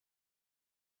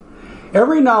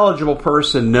Every knowledgeable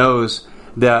person knows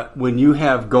that when you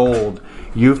have gold,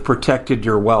 you've protected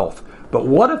your wealth. But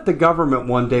what if the government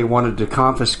one day wanted to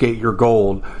confiscate your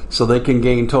gold so they can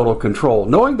gain total control,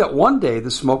 knowing that one day the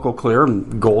smoke will clear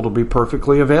and gold will be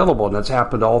perfectly available, and that's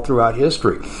happened all throughout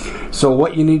history. So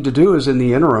what you need to do is, in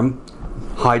the interim,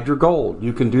 hide your gold.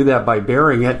 You can do that by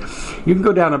burying it. You can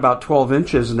go down about 12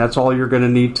 inches, and that's all you're going to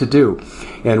need to do.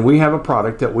 And we have a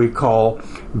product that we call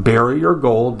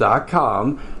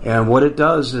buryyourgold.com, and what it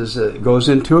does is it goes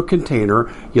into a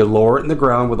container. You lower it in the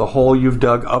ground with a hole you've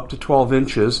dug up to 12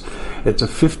 inches. It's a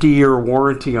 50-year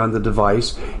warranty on the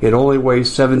device. It only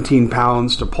weighs 17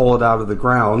 pounds to pull it out of the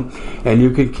ground, and you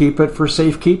can keep it for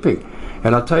safekeeping.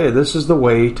 And I'll tell you, this is the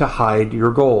way to hide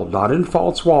your gold, not in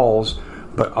false walls,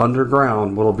 but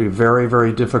underground. Will be very,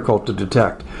 very difficult to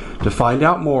detect. To find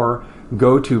out more,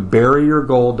 go to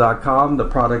buryyourgold.com. The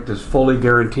product is fully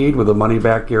guaranteed with a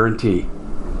money-back guarantee.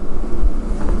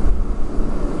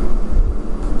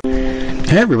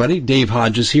 Hey everybody, Dave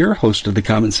Hodges here, host of the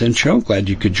Common Sense Show. Glad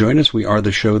you could join us. We are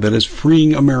the show that is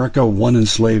freeing America one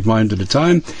enslaved mind at a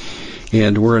time.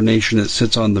 And we're a nation that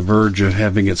sits on the verge of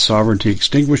having its sovereignty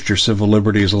extinguished, your civil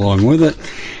liberties along with it,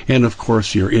 and of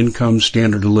course your income,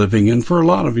 standard of living, and for a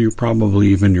lot of you, probably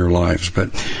even your lives.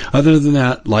 But other than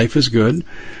that, life is good,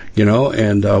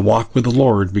 and walk with the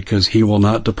Lord, because He will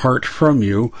not depart from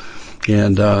you,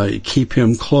 and keep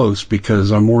Him close,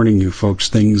 because I'm warning you folks,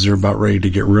 things are about ready to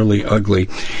get really ugly.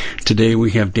 Today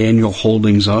we have Daniel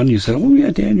Holdings on. You said, oh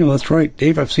yeah, Daniel, that's right.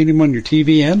 Dave, I've seen him on your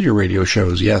TV and your radio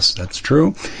shows. Yes, that's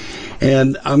true.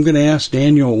 And I'm going to ask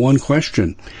Daniel one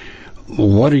question.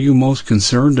 What are you most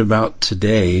concerned about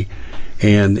today?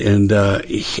 And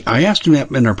I asked him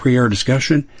that in our pre-air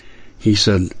discussion. He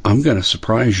said, I'm going to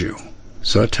surprise you.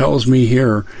 So it tells me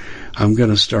here I'm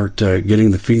going to start getting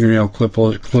the fingernail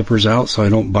clippers out so I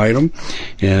don't bite them,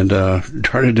 and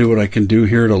try to do what I can do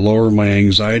here to lower my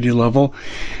anxiety level,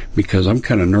 because I'm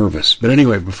kind of nervous. But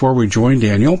anyway, before we join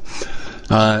Daniel,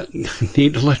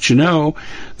 need to let you know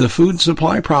the food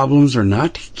supply problems are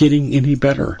not getting any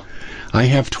better. I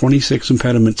have 26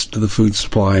 impediments to the food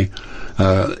supply,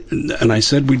 and I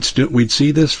said we'd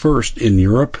see this first in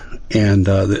Europe and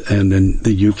in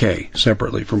the UK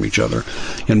separately from each other,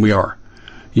 and we are.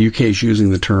 The UK is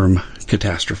using the term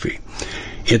catastrophe.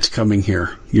 It's coming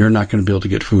here. You're not going to be able to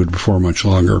get food before much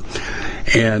longer,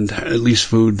 and at least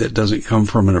food that doesn't come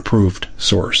from an approved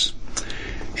source.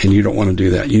 And you don't want to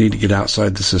do that. You need to get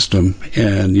outside the system,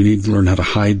 and you need to learn how to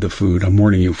hide the food. I'm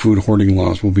warning you, food hoarding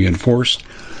laws will be enforced,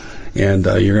 and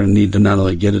you're going to need to not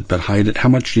only get it, but hide it. How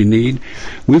much do you need?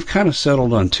 We've kind of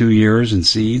settled on 2 years in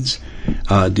seeds.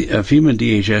 FEMA and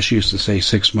DHS used to say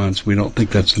 6 months. We don't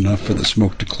think that's enough for the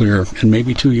smoke to clear, and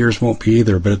maybe 2 years won't be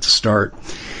either, but it's a start.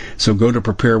 So go to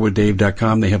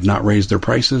preparewithdave.com. They have not raised their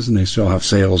prices, and they still have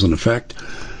sales in effect.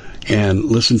 And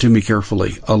listen to me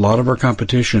carefully. A lot of our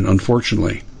competition,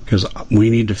 unfortunately, because we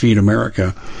need to feed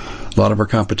America, a lot of our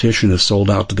competition is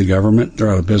sold out to the government. They're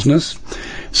out of business.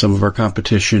 Some of our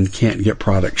competition can't get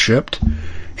product shipped,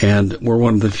 and we're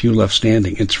one of the few left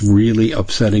standing. It's really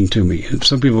upsetting to me. And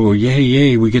some people go,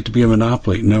 yay, we get to be a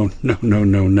monopoly. No.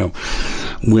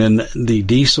 When the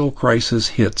diesel crisis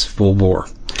hits full bore,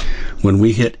 when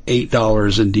we hit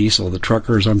 $8 in diesel, the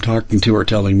truckers I'm talking to are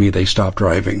telling me they stop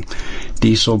driving.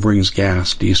 Diesel brings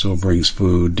gas, diesel brings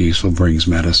food, diesel brings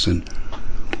medicine.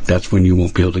 That's when you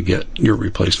won't be able to get your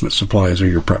replacement supplies or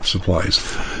your prep supplies.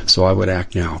 So I would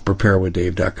act now.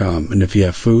 Preparewithdave.com. And if you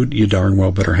have food, you darn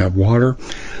well better have water.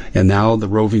 And now the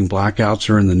roving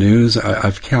blackouts are in the news.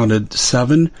 I've counted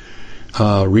 7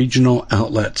 regional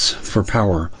outlets for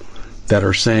power that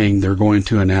are saying they're going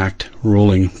to enact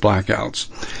rolling blackouts.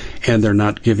 And they're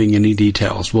not giving any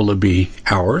details. Will it be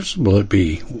hours? Will it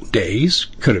be days?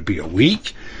 Could it be a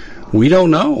week? We don't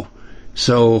know.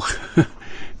 So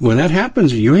when that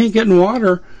happens, you ain't getting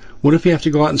water. What if you have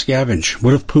to go out and scavenge?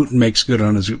 What if Putin makes good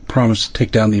on his promise to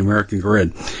take down the American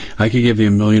grid? I could give you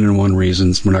 1,000,001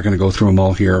 reasons. We're not going to go through them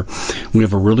all here. We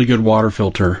have a really good water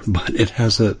filter, but it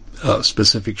has a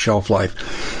specific shelf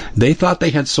life. They thought they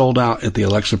had sold out at the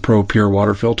Alexa Pro Pure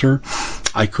water filter.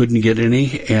 I couldn't get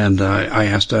any, and I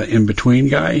asked an in-between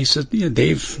guy. He said, yeah,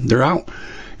 Dave, they're out.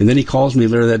 And then he calls me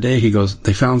later that day. He goes,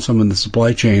 they found some in the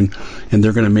supply chain, and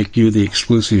they're going to make you the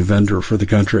exclusive vendor for the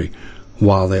country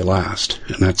while they last.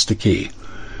 And that's the key.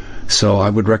 So I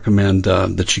would recommend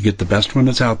that you get the best one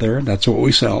that's out there. That's what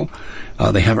we sell.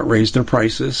 They haven't raised their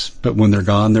prices, but when they're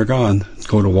gone, they're gone.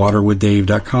 Go to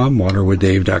waterwithdave.com,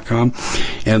 waterwithdave.com.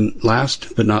 And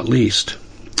last but not least,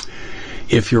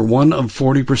 if you're one of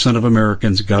 40% of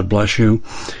Americans, God bless you,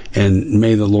 and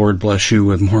may the Lord bless you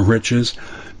with more riches.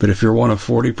 But if you're one of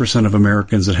 40% of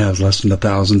Americans that has less than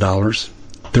 $1,000,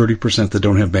 30% that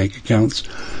don't have bank accounts,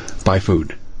 buy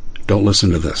food. Don't listen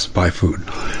to this. Buy food.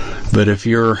 But if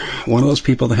you're one of those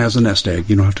people that has a nest egg,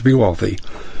 you don't have to be wealthy,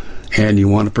 and you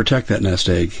want to protect that nest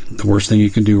egg, the worst thing you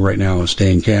can do right now is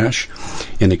stay in cash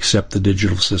and accept the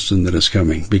digital system that is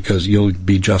coming, because you'll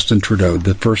be Justin Trudeau.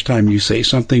 The first time you say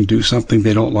something, do something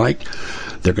they don't like,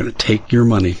 they're going to take your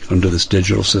money under this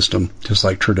digital system, just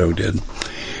like Trudeau did.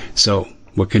 So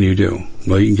what can you do?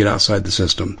 Well, you can get outside the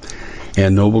system,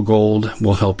 and Noble Gold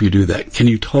will help you do that. Can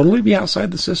you totally be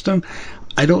outside the system?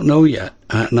 I don't know yet,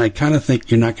 and I kind of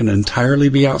think you're not going to entirely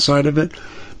be outside of it,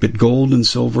 but gold and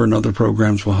silver and other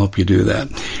programs will help you do that.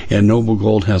 And Noble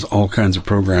Gold has all kinds of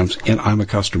programs, and I'm a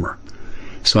customer.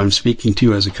 So I'm speaking to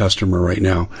you as a customer right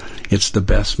now. It's the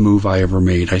best move I ever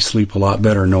made. I sleep a lot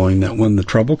better knowing that when the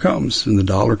trouble comes and the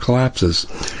dollar collapses,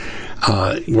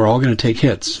 we're all going to take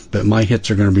hits, but my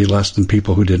hits are going to be less than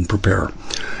people who didn't prepare.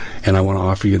 And I want to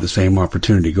offer you the same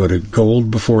opportunity. Go to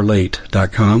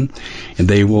goldbeforelate.com, and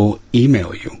they will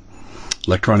email you,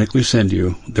 electronically send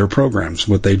you their programs,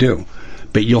 what they do.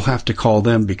 But you'll have to call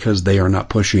them because they are not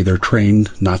pushy. They're trained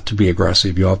not to be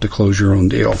aggressive. You'll have to close your own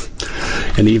deal.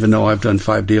 And even though I've done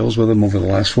 5 deals with them over the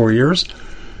last 4 years,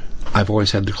 I've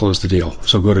always had to close the deal.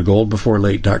 So go to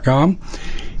goldbeforelate.com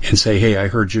and say, hey, I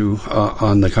heard you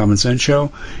on the Common Sense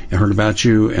Show. I heard about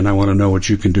you, and I want to know what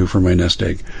you can do for my nest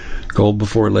egg.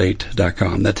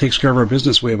 Goldbeforelate.com. That takes care of our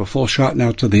business. We have a full shot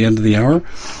now to the end of the hour,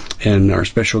 and our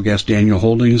special guest, Daniel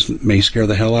Holdings, may scare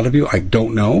the hell out of you. I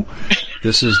don't know.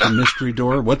 This is the mystery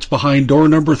door. What's behind door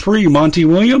number 3? Monty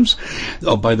Williams?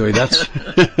 Oh, by the way, that's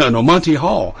no, Monty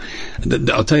Hall.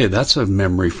 I'll tell you, that's a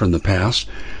memory from the past.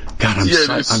 God,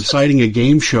 I'm citing a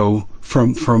game show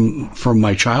from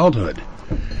my childhood.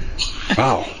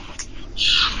 Wow.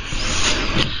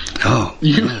 Oh,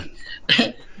 man.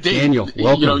 Daniel,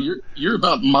 welcome. You're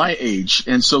about my age,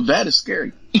 and so that is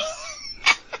scary.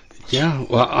 Yeah,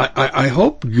 well, I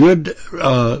hope good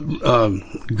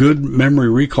memory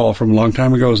recall from a long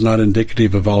time ago is not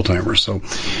indicative of Alzheimer's. So,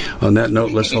 on that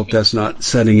note, let's hope that's not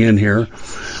setting in here.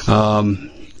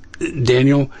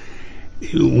 Daniel,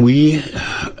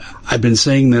 I've been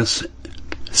saying this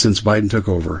since Biden took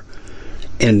over,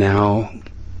 and now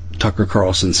Tucker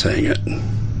Carlson's saying it.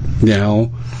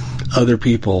 Now, other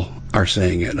people are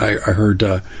saying it. I heard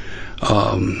Rush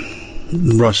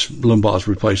Limbaugh's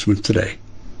replacement today.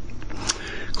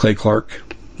 Clay Clark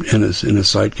and his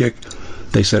sidekick,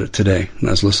 they said it today, and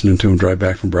I was listening to him drive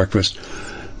back from breakfast.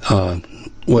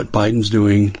 What Biden's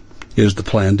doing is the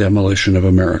planned demolition of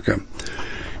America,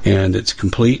 and it's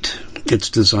complete.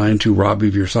 It's designed to rob you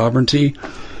of your sovereignty,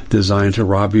 designed to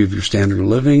rob you of your standard of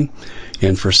living,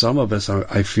 and for some of us,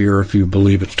 I fear, if you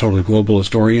believe it's totally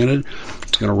globalist oriented,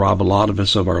 it's going to rob a lot of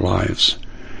us of our lives.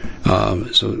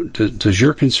 So does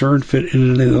your concern fit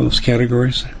in any of those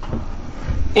categories?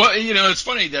 Well, it's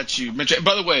funny that you mentioned.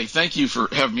 By the way, thank you for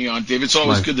having me on, Dave. It's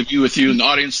always good to be with you. And the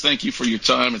audience, thank you for your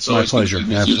time. It's always my pleasure. Good to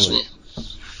be with Absolutely. you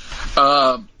as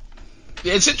well.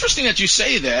 It's interesting that you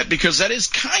say that, because that is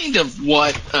kind of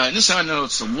what, and this I know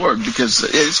it's a word, because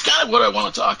it's kind of what I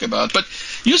want to talk about. But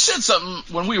you said something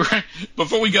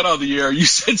before we got on the air, you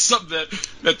said something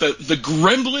that the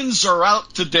gremlins are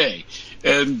out today.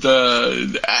 And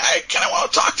I kind of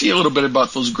want to talk to you a little bit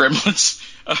about those gremlins.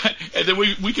 And then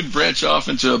we can branch off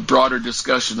into a broader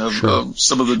discussion of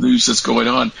some of the news that's going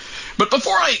on. But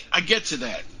before I get to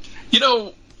that,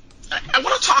 I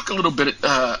want to talk a little bit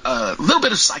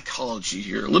of psychology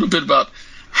here, a little bit about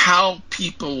how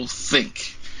people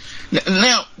think.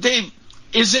 Now, Dave,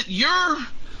 is it your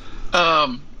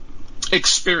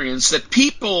experience that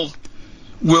people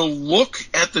will look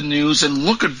at the news and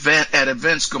look at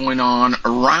events going on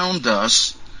around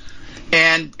us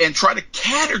and try to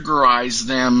categorize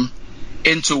them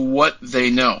into what they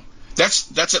know?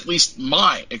 That's at least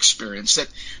my experience,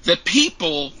 that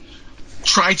people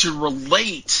try to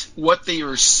relate what they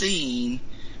are seeing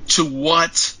to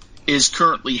what is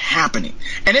currently happening.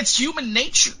 And it's human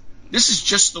nature. This is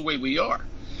just the way we are.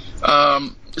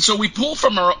 So we pull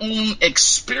from our own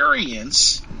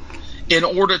experience in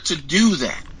order to do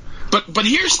that. But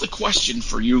here's the question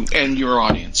for you and your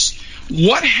audience.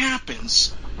 What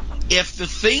happens if the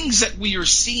things that we are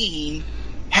seeing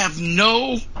have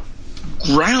no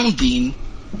grounding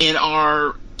in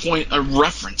our point of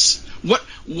reference?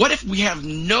 What if we have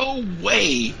no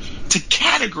way to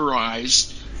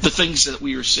categorize the things that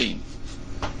we are seeing?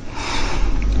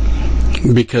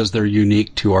 Because they're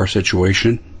unique to our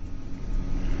situation.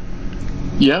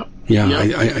 Yeah.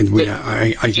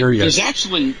 I hear you.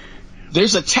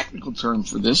 There's a technical term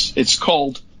for this. It's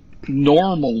called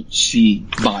normalcy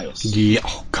bias. Yeah,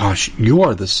 oh gosh, you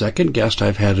are the second guest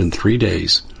I've had in 3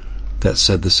 days that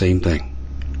said the same thing.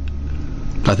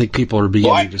 I think people are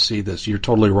beginning to see this. You're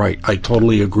totally right. I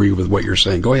totally agree with what you're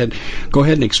saying. Go ahead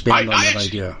and expand on that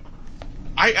idea.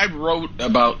 I wrote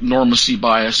about normalcy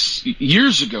bias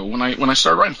years ago when I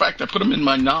started writing. In fact, I put them in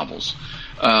my novels.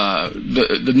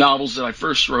 The novels that I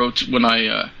first wrote when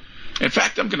in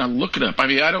fact, I'm going to look it up. I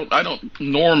mean, I don't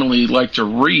normally like to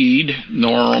read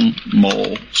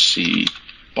normalcy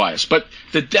bias, but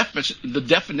the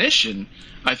definition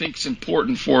I think is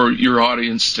important for your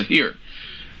audience to hear.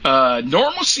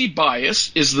 Normalcy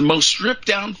bias is the most stripped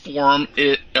down form.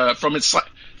 From its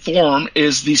form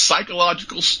is the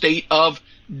psychological state of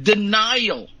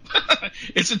denial.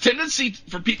 It's a tendency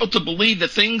for people to believe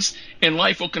that things in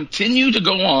life will continue to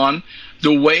go on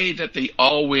the way that they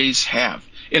always have.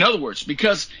 In other words,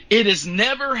 because it has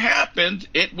never happened,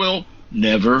 it will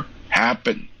never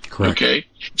happen. Correct. Okay?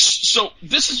 So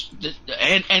this is,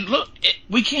 and look,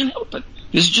 we can't help it.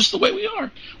 This is just the way we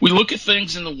are. We look at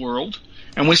things in the world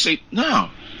and we say, no,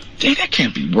 that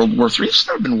can't be World War III. It's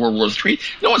never been World War III.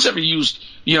 No one's ever used,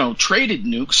 traded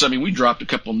nukes. I mean, we dropped a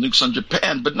couple of nukes on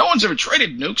Japan, but no one's ever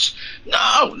traded nukes.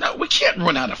 No, we can't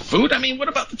run out of food. I mean, what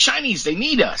about the Chinese? They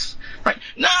need us, right?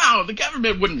 No, the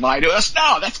government wouldn't lie to us.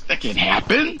 No, that can't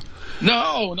happen.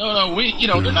 No.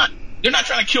 They're not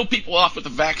trying to kill people off with a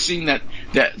vaccine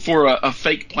that for a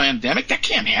fake pandemic. That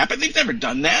can't happen. They've never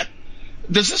done that.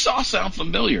 Does this all sound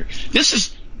familiar? This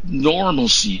is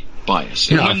normalcy bias.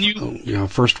 And when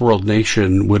first world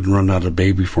nation wouldn't run out of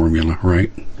baby formula,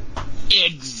 right?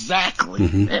 Exactly.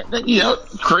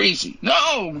 Mm-hmm. Crazy.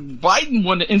 No, Biden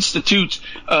wanted to institute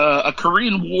a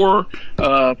Korean War,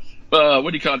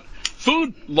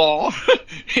 food law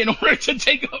in order to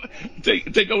take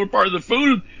over part of the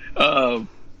food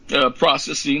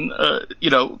processing,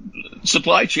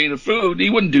 supply chain of food.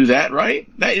 He wouldn't do that, right?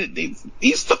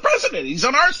 He's the president. He's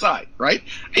on our side, right?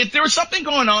 If there was something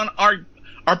going on,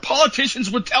 our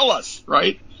politicians would tell us,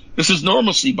 right? This is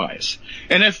normalcy bias.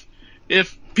 And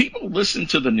if people listen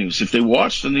to the news, if they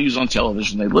watch the news on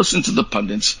television, they listen to the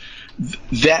pundits,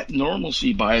 that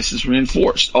normalcy bias is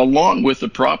reinforced along with the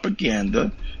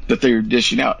propaganda that they're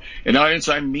dishing out. And audience,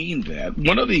 I mean that.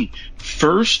 One of the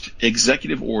first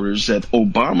executive orders that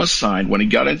Obama signed when he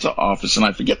got into office, and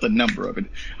I forget the number of it,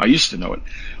 I used to know it,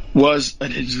 was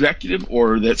an executive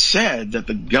order that said that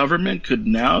the government could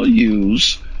now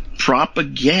use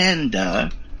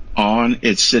propaganda on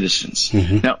its citizens.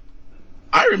 Mm-hmm. Now,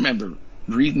 I remember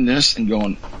reading this and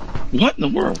going, what in the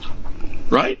world?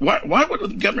 Right? Why would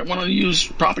the government want to use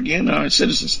propaganda on its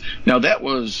citizens? Now, that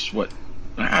was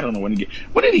I don't know when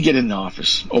did he get into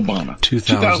office? Obama.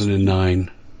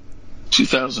 2009.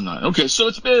 2009. Okay, so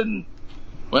it's been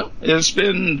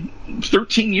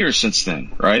 13 years since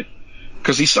then, right?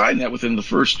 Because he signed that within the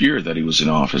first year that he was in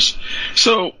office.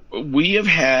 So we have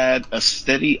had a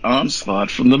steady onslaught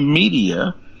from the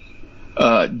media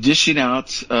dishing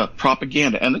out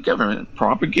propaganda and the government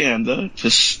propaganda to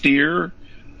steer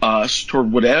us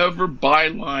toward whatever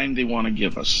byline they want to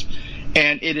give us.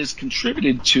 And it has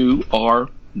contributed to our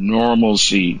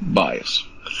normalcy bias.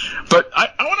 But I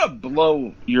want to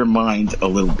blow your mind a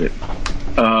little bit.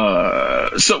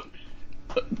 So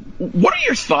what are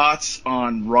your thoughts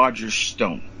on Roger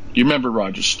Stone? You remember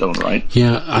Roger Stone, right?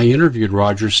 Yeah, I interviewed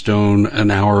Roger Stone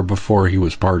an hour before he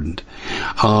was pardoned.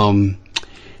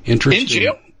 Interesting. In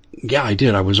jail? Yeah, I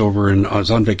did. I was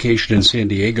on vacation in San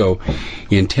Diego,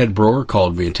 and Ted Broer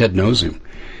called me, and Ted knows him.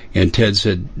 And Ted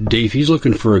said, Dave, he's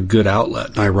looking for a good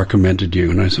outlet, and I recommended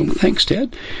you. And I said, well, thanks,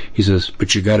 Ted. He says,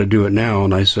 but you got to do it now.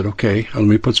 And I said, okay, let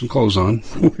me put some clothes on.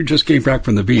 We just came back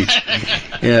from the beach.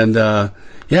 And,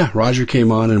 Roger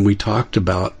came on, and we talked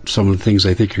about some of the things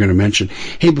I think you're going to mention.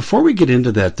 Hey, before we get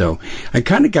into that, though, I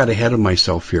kind of got ahead of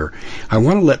myself here. I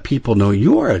want to let people know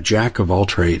you are a jack of all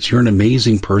trades. You're an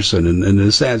amazing person, and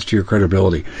this adds to your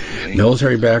credibility.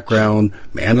 Military background,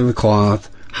 man of the cloth,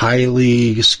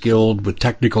 highly skilled with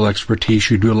technical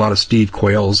expertise. You do a lot of Steve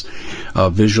Quayle's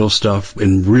visual stuff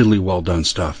and really well done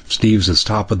stuff. Steve's is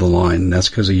top of the line, and that's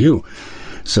because of you.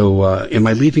 So am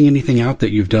I leaving anything out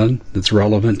that you've done that's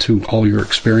relevant to all your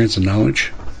experience and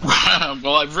knowledge?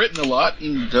 Well, I've written a lot,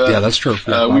 and yeah, that's true.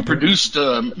 We produced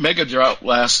Mega Drought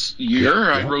last year.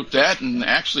 Yeah. I wrote that, and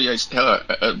actually I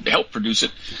helped produce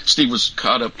it. Steve was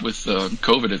caught up with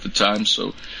COVID at the time,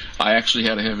 so I actually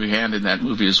had a heavy hand in that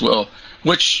movie as well,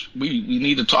 which we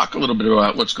need to talk a little bit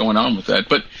about what's going on with that.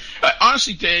 But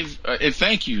honestly, Dave,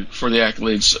 thank you for the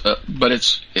accolades, but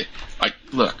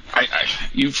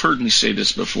you've heard me say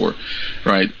this before,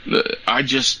 right?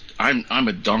 I'm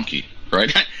a donkey,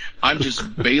 right? I'm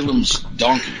just Balaam's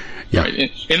donkey. Yeah.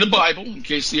 Right? In the Bible, in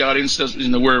case the audience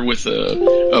doesn't aware with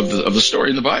of the story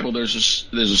in the Bible, there's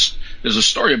a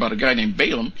story about a guy named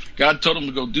Balaam. God told him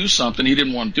to go do something. He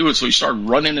didn't want to do it, so he started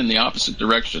running in the opposite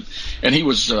direction. And he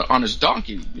was on his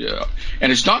donkey,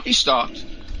 and his donkey stopped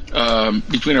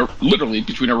between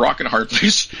a rock and a hard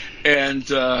place, and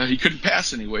he couldn't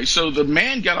pass anyway. So the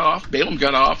man Balaam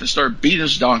got off, and started beating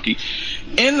his donkey.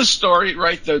 In the story,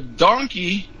 right, the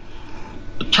donkey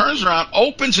turns around,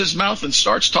 opens his mouth, and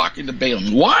starts talking to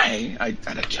Balaam. Why? I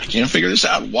can't figure this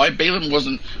out. Why Balaam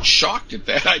wasn't shocked at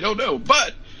that, I don't know.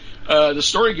 But the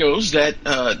story goes that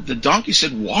the donkey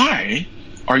said, "Why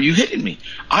are you hitting me?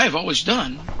 I have always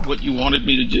done what you wanted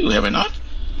me to do, have I not?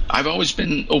 I've always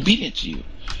been obedient to you."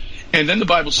 And then the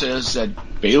Bible says that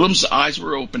Balaam's eyes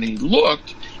were open, and he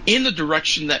looked in the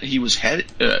direction that he was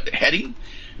heading.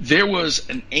 There was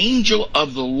an angel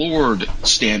of the Lord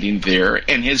standing there,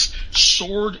 and his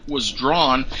sword was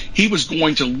drawn. He was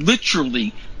going to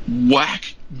literally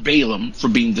whack Balaam for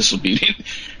being disobedient.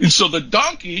 And so the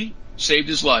donkey saved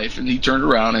his life, and he turned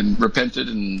around and repented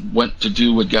and went to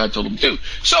do what God told him to do.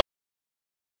 So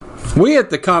we at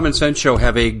the Common Sense Show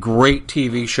have a great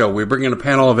TV show. We bring in a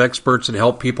panel of experts and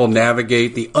help people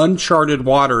navigate the uncharted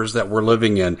waters that we're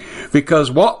living in.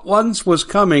 Because what once was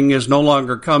coming is no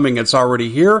longer coming. It's already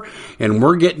here, and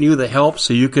we're getting you the help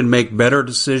so you can make better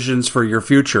decisions for your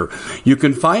future. You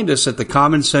can find us at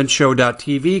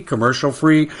thecommonsenseshow.tv,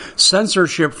 commercial-free,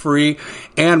 censorship-free,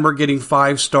 and we're getting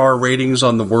 5-star ratings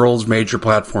on the world's major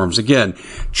platforms. Again,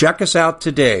 check us out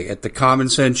today at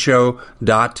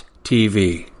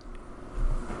thecommonsenseshow.tv.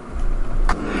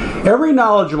 Every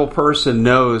knowledgeable person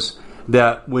knows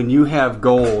that when you have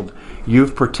gold,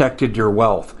 you've protected your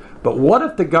wealth. But what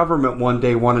if the government one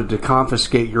day wanted to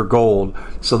confiscate your gold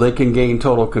so they can gain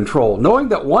total control, knowing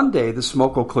that one day the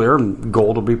smoke will clear and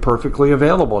gold will be perfectly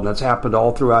available, and that's happened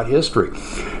all throughout history.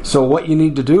 So what you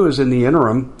need to do is, in the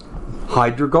interim,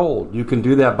 hide your gold. You can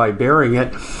do that by burying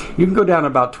it. You can go down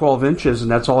about 12 inches, and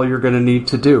that's all you're going to need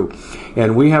to do.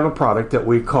 And we have a product that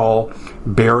we call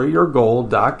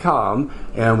buryyourgold.com,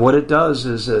 and what it does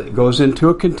is it goes into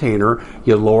a container.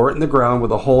 You lower it in the ground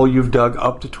with a hole you've dug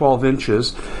up to 12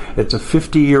 inches. It's a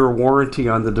 50-year warranty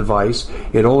on the device.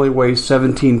 It only weighs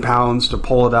 17 pounds to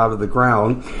pull it out of the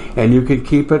ground, and you can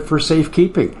keep it for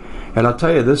safekeeping. And I'll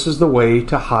tell you, this is the way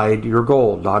to hide your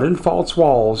gold. Not in false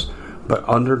walls, but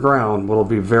underground will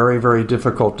be very, very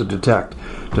difficult to detect.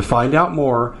 To find out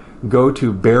more, go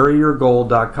to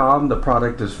buryyourgold.com. The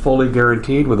product is fully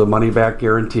guaranteed with a money-back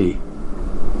guarantee.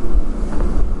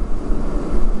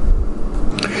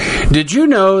 Did you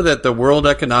know that the World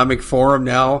Economic Forum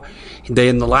now,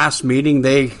 in the last meeting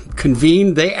they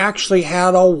convened, they actually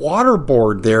had a water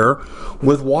board there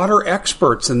with water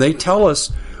experts, and they tell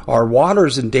us our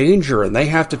water's in danger and they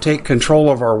have to take control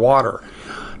of our water.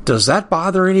 Does that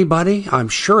bother anybody? I'm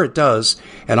sure it does.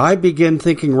 And I begin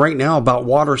thinking right now about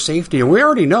water safety. And we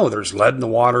already know there's lead in the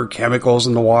water, chemicals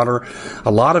in the water.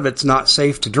 A lot of it's not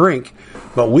safe to drink.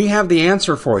 But we have the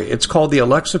answer for you. It's called the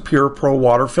Alexa Pure Pro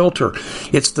Water Filter.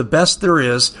 It's the best there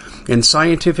is, and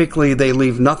scientifically they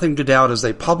leave nothing to doubt as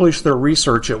they publish their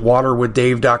research at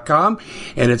waterwithdave.com,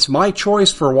 and it's my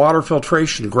choice for water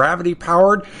filtration. Gravity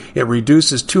powered, it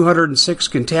reduces 206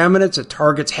 contaminants, it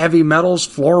targets heavy metals,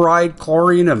 fluoride,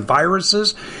 chlorine, and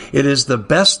viruses. It is the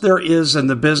best there is in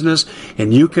the business,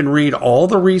 and you can read all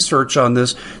the research on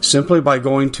this simply by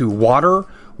going to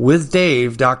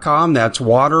waterwithdave.com. That's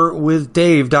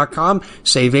waterwithdave.com.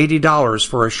 Save $80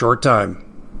 for a short time.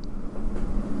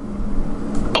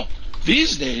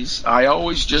 These days, I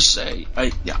always just say,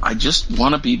 I just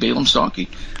want to be Balaam's donkey.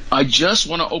 I just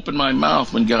want to open my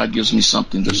mouth when God gives me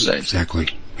something to say. Exactly.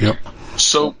 Yep.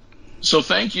 So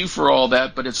thank you for all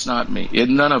that, but it's not me.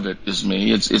 None of it is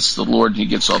me. It's the Lord, and He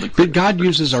gets all the credit. But God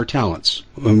uses our talents.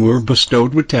 And we're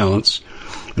bestowed with talents.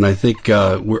 And I think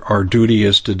our duty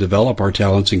is to develop our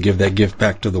talents and give that gift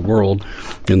back to the world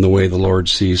in the way the Lord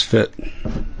sees fit.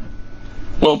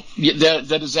 Well,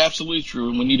 that is absolutely true,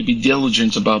 and we need to be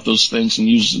diligent about those things and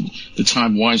use the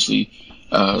time wisely.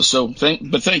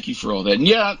 Thank you for all that. And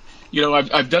yeah,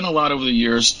 I've done a lot over the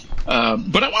years,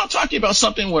 but I want to talk to you about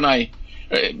something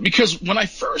because when I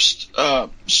first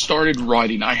started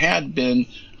writing, I had been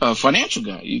a financial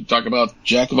guy. You talk about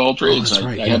jack of all trades.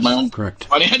 Right. I had my own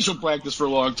financial practice for a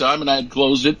long time, and I had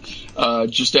closed it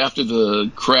just after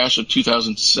the crash of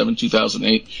 2007,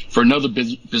 2008 for another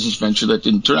business venture that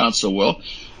didn't turn out so well,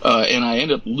 and I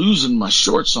ended up losing my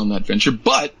shorts on that venture.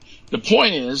 But the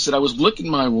point is that I was licking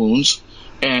my wounds,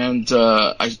 and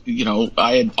I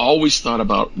had always thought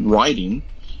about writing,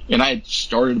 and I had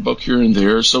started a book here and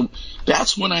there. So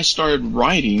that's when I started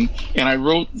writing, and I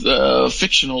wrote the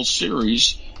fictional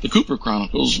series the Cooper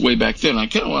Chronicles way back then. I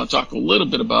kind of want to talk a little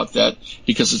bit about that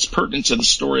because it's pertinent to the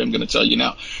story I'm going to tell you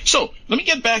now. So let me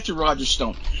get back to Roger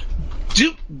Stone.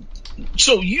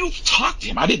 So you've talked to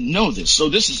him. I didn't know this, so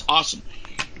this is awesome.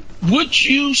 Would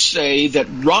you say that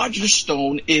Roger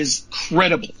Stone is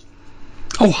credible?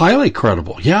 Oh, highly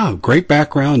credible. Yeah, great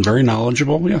background, very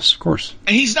knowledgeable. Yes, of course.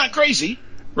 And he's not crazy,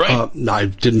 right? I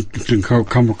didn't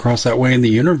come across that way in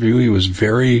the interview. He was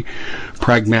very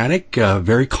pragmatic,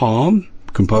 very calm,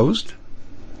 composed.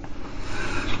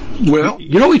 Well,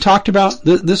 we talked about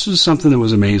this was something that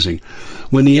was amazing.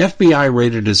 When the FBI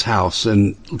raided his house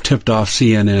and tipped off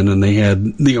CNN, and they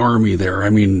had the army there. I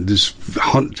mean, this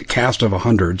cast of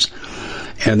hundreds,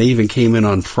 and they even came in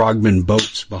on frogman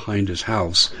boats behind his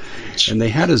house. And they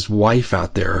had his wife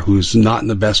out there, who's not in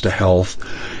the best of health,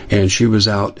 and she was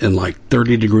out in like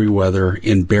 30-degree weather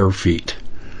in bare feet.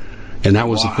 And that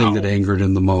was the thing that angered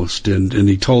him the most. And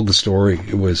he told the story.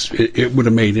 It would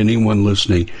have made anyone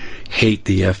listening hate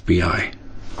the FBI.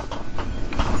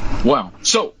 Wow.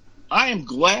 So I am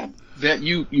glad that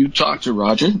you talked to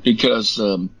Roger, because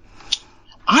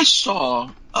I saw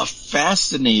a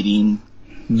fascinating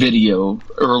video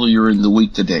earlier in the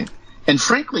week today. And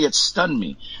frankly, it stunned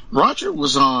me. Roger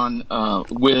was on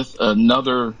with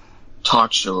another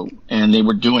talk show, and they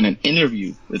were doing an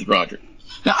interview with Roger.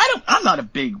 Now, I'm not a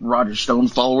big Roger Stone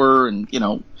follower, and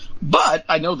but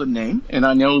I know the name, and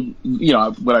I know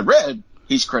what I read.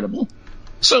 He's credible.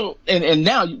 So, and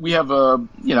now we have a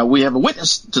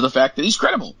witness to the fact that he's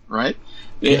credible, right?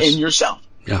 Yes. In yourself.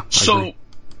 Yeah. So, agree.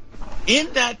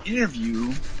 In that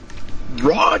interview,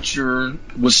 Roger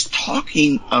was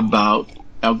talking about.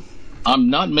 Now,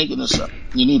 I'm not making this up.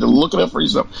 You need to look it up for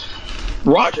yourself.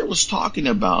 Roger was talking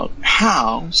about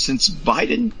how, since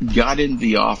Biden got in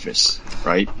the office,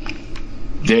 right,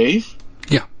 Dave?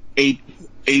 Yeah. A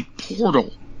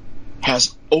portal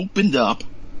has opened up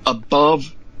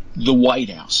above the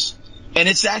White House. And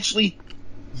it's actually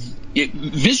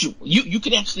visual. You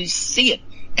can actually see it.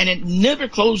 And it never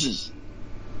closes.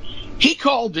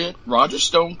 Roger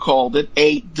Stone called it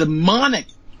a demonic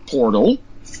portal,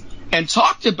 and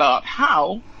talked about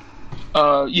how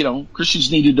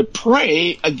Christians needed to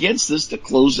pray against this to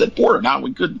close that portal. Now,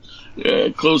 we could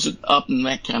close it up and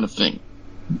that kind of thing.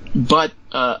 But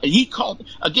he called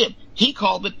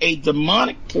it a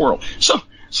demonic portal. So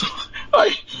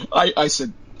I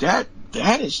said,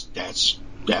 that's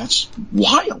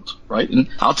wild, right? And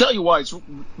I'll tell you why it's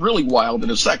really wild in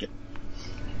a second.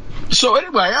 So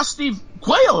anyway, I asked Steve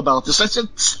Quayle about this. I said,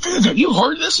 Steve, have you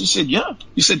heard this? He said, yeah.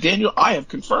 He said, Daniel, I have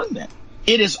confirmed that.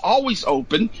 It is always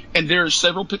open, and there are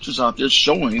several pictures out there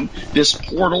showing this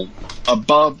portal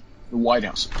above the White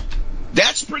House.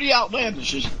 That's pretty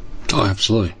outlandish, isn't it? Oh,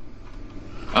 absolutely.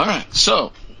 All right.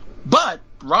 So, but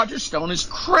Roger Stone is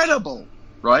credible,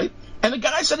 right? And the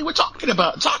guys that he was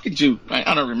talking to,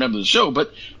 I don't remember the show,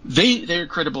 but they're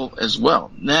credible as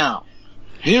well. Now,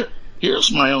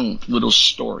 here's my own little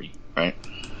story, right?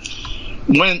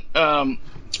 When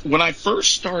I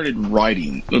first started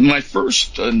writing, my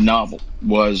first novel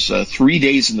was 3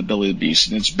 Days in the Belly of the Beast,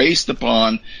 and it's based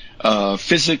upon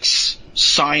physics,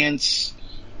 science,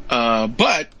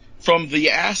 but from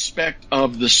the aspect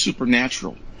of the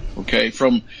supernatural, okay,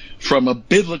 from a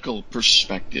biblical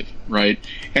perspective, right?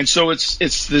 And so it's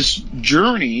this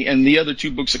journey, and the other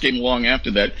two books that came along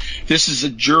after that, this is a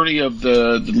journey of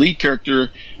the lead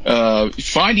character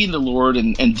finding the Lord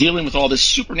and dealing with all this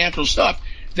supernatural stuff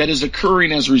that is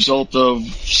occurring as a result of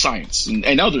science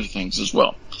and other things as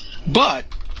well. But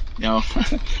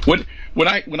when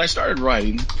I started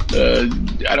writing,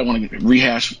 I don't want to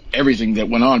rehash everything that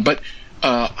went on, but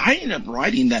I ended up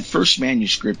writing that first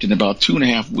manuscript in about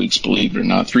 2.5 weeks, believe it or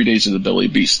not, 3 Days in the Belly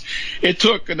of the Beast. It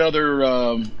took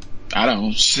another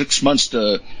 6 months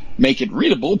to make it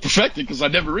readable, perfected, because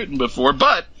I'd never written before.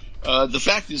 But the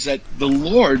fact is that the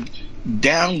Lord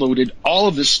downloaded all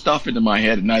of this stuff into my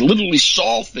head, and I literally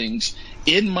saw things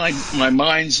in my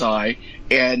mind's eye,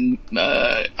 and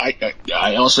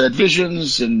I also had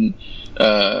visions, and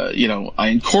I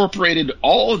incorporated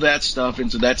all of that stuff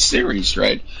into that series,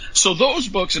 right? So those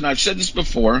books, and I've said this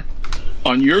before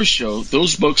on your show,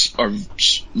 those books are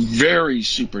very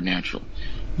supernatural.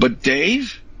 But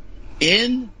Dave,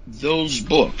 in those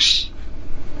books,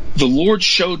 the Lord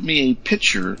showed me a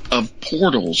picture of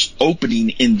portals opening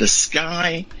in the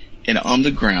sky and on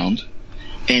the ground,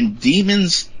 and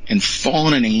demons and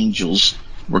fallen angels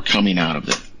were coming out of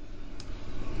them.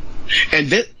 And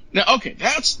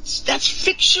that's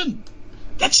fiction.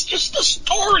 That's just a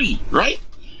story, right?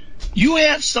 You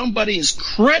have somebody as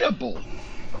credible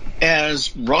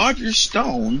as Roger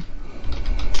Stone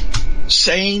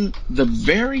saying the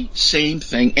very same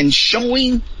thing and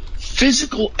showing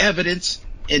physical evidence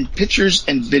and pictures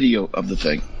and video of the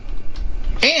thing.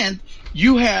 And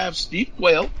you have Steve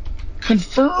Quayle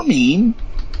confirming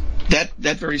that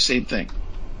very same thing.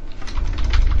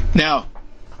 Now,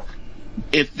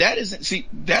 if that isn't, see,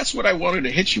 that's what I wanted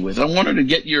to hit you with. I wanted to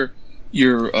get your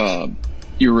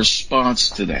response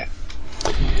to that.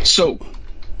 So,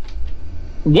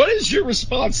 what is your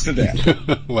response to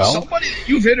that? Well, somebody that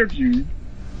you've interviewed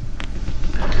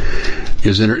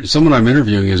someone I'm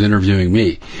interviewing is interviewing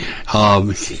me.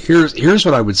 Here's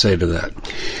what I would say to that.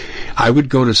 I would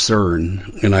go to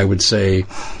CERN and I would say,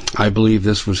 I believe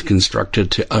this was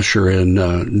constructed to usher in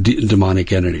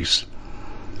demonic entities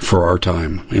for our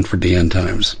time and for the end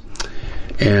times.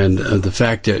 And the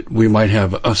fact that we might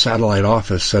have a satellite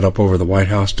office set up over the White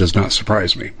House does not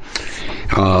surprise me.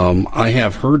 I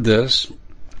have heard this.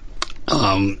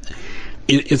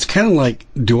 It's kind of like,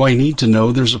 do I need to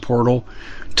know there's a portal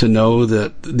to know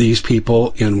that these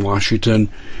people in Washington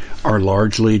are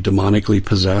largely demonically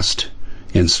possessed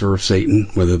and serve Satan,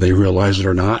 whether they realize it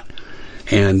or not?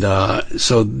 And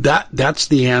so that's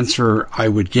the answer I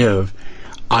would give.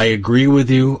 I agree with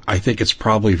you. I think it's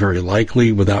probably very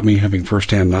likely without me having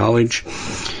firsthand knowledge.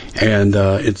 And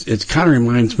it kind of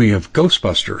reminds me of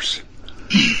Ghostbusters.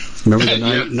 Remember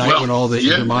the night when all the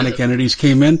demonic entities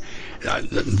came in?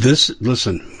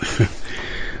 Listen,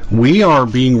 we are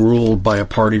being ruled by a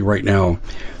party right now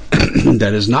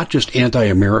that is not just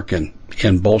anti-American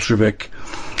and Bolshevik,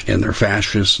 and they're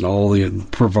fascists and all the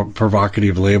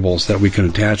provocative labels that we can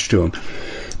attach to them,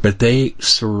 but they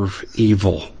serve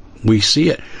evil. We see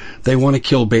it. They want to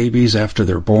kill babies after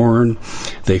they're born.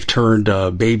 They've turned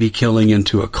baby killing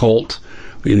into a cult.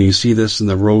 And you see this in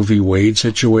the Roe v. Wade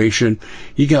situation.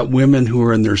 You got women who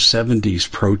are in their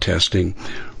 70s protesting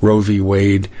Roe v.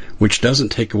 Wade, which doesn't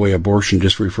take away abortion,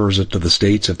 just refers it to the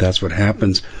states if that's what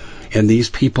happens. And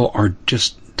these people are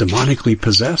just demonically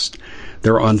possessed.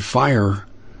 They're on fire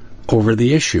over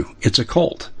the issue. It's a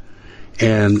cult.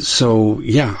 And so,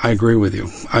 yeah, I agree with you.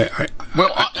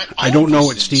 I don't know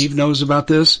what Steve knows about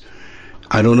this.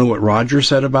 I don't know what Roger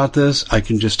said about this. I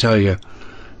can just tell you,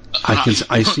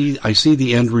 I see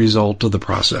the end result of the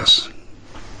process.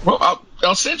 Well,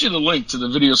 I'll send you the link to the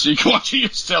video so you can watch it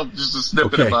yourself, just a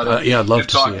snippet about it. Yeah, I'd love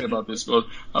to see it. Talking about this, but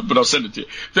I'll send it to you.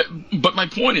 But my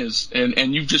point is,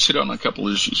 and you've just hit on a couple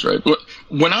of issues, right?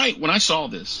 When I saw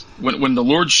this, when the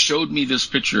Lord showed me this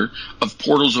picture of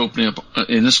portals opening up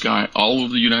in the sky all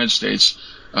over the United States,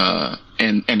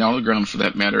 and on the ground for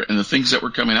that matter, and the things that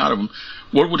were coming out of them,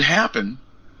 what would happen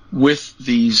with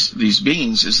these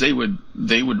beings is they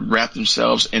would wrap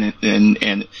themselves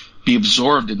and be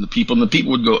absorbed in the people, and the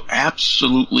people would go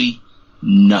absolutely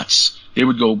nuts. They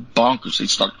would go bonkers. They'd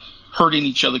start hurting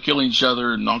each other, killing each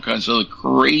other, and all kinds of other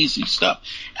crazy stuff.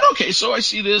 And okay, so I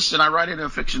see this, and I write it in a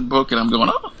fiction book, and I'm going,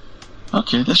 oh,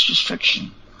 okay, that's just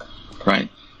fiction, right?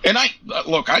 And I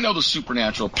know the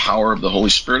supernatural power of the Holy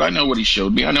Spirit. I know what He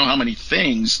showed me. I know how many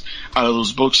things out of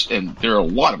those books, and there are a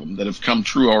lot of them that have come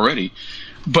true already.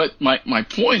 But my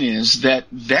point is that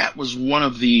was one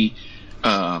of the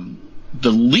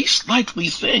least likely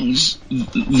things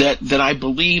that I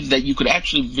believe that you could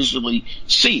actually visually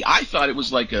see. I thought it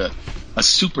was like a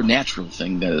supernatural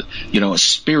thing, that a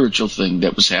spiritual thing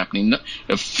that was happening.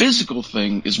 A physical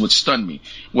thing is what stunned me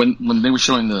when they were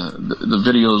showing the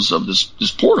videos of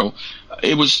this portal.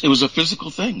 It was a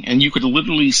physical thing, and you could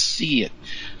literally see it.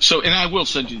 So, and I will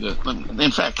send you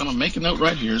in fact, I'm gonna make a note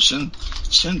right here. Send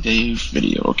Dave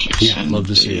video. Okay. Yeah, I'd love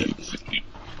to see it. Video.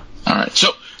 All right.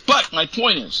 So, but my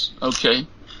point is, okay,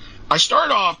 I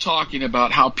start off talking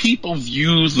about how people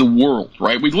view the world,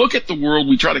 right? We look at the world,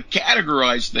 we try to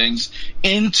categorize things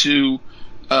into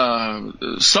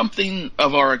something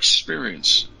of our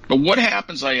experience. But what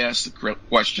happens, I ask the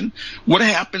question, what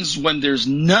happens when there's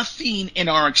nothing in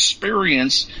our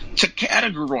experience to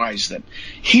categorize them?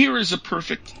 Here is a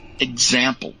perfect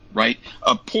example, right?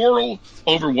 A portal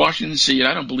over Washington D.C., and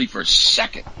I don't believe for a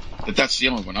second that that's the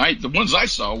only one. The ones I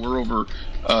saw were over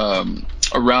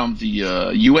around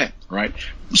the UN, right?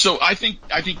 So I think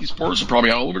these portals are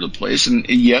probably all over the place, and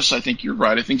yes, I think you're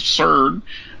right. I think CERN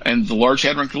and the Large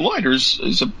Hadron Collider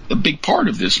is a big part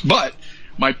of this. But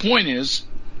my point is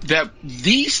that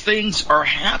these things are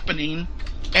happening,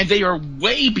 and they are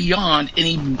way beyond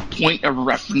any point of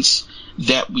reference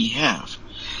that we have.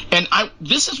 And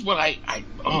this is what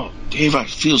Dave, I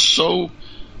feel so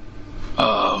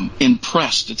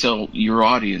impressed to tell your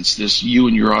audience this, you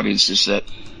and your audience this, that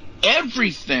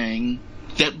everything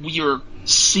that we are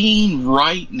seeing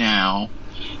right now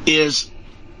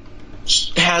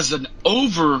has an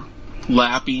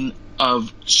overlapping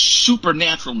of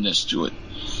supernaturalness to it.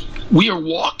 We are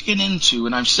walking into,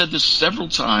 and I've said this several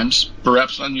times,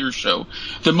 perhaps on your show,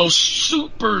 the most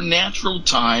supernatural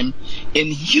time in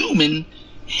human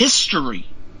history.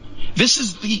 This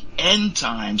is the end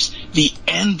times, the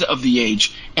end of the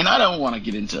age. And I don't want to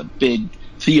get into a big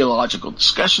theological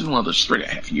discussion. Well, there's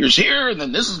 3.5 years here, and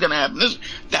then this is going to happen.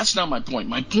 That's not my point.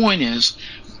 My point is,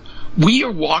 we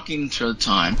are walking into a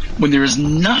time when there is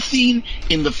nothing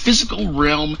in the physical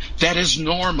realm that is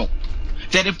normal.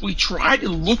 That if we try to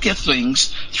look at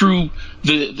things through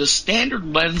the standard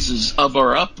lenses of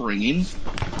our upbringing,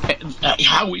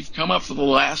 how we've come up for the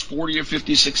last 40 or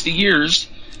 50, 60 years,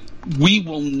 we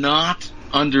will not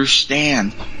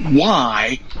understand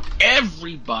why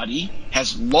everybody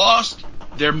has lost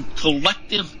their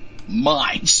collective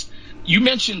minds. You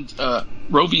mentioned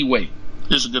Roe v. Wade.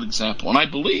 Here's a good example. And I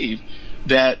believe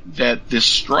that this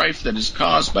strife that is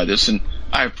caused by this, and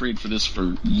I have prayed for this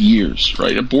for years,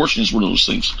 right? Abortion is one of those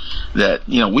things that,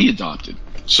 we adopted.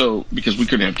 So, because we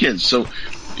couldn't have kids. So,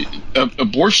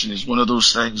 abortion is one of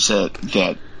those things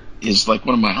that is like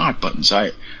one of my hot buttons.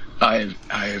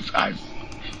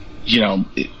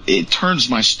 It turns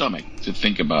my stomach to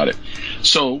think about it.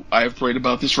 So, I have prayed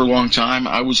about this for a long time.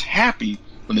 I was happy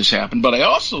when this happened, but I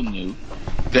also knew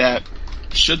that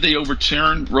should they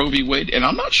overturn Roe v. Wade, and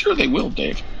I'm not sure they will,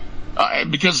 Dave,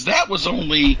 because that was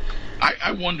only.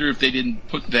 I wonder if they didn't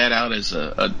put that out as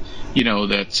what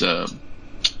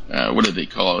do they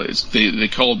call it? They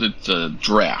called it the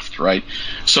draft, right?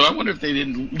 So I wonder if they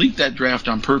didn't leak that draft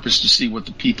on purpose to see what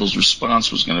the people's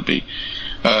response was going to be.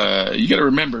 You got to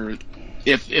remember,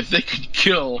 if they could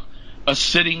kill a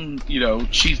sitting,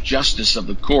 chief justice of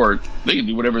the court, they can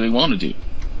do whatever they want to do.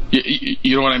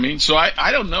 You know what I mean? So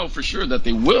I don't know for sure that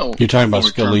they will. You're talking about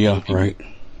Scalia, right?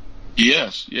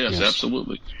 Yes,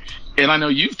 absolutely. And I know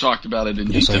you've talked about it in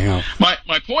detail. I have.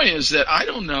 My point is that I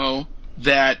don't know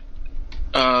that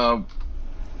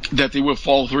they will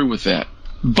follow through with that.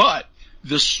 But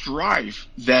the strife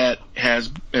that has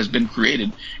been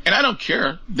created, and I don't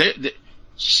care,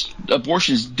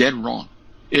 abortion is dead wrong.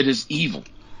 It is evil.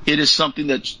 It is something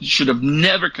that should have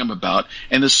never come about,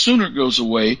 and the sooner it goes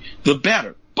away, the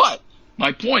better. But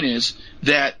my point is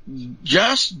that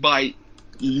just by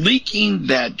leaking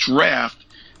that draft,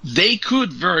 they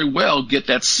could very well get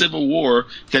that civil war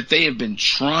that they have been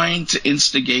trying to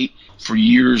instigate for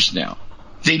years now.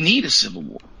 They need a civil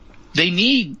war. They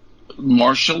need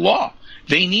martial law.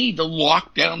 They need to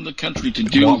lock down the country to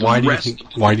do why the rest.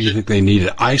 Why do you think they need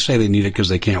it? I say they need it because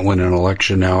they can't win an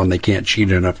election now and they can't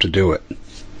cheat enough to do it.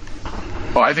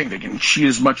 Well, I think they can cheat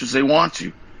as much as they want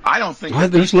to. I don't think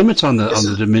there's limits on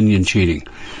the Dominion cheating.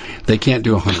 They can't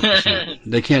do 100%.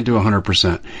 They can't do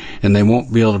 100%, and they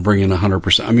won't be able to bring in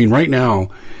 100%. I mean, right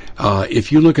now,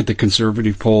 if you look at the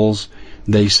conservative polls,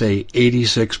 they say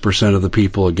 86% of the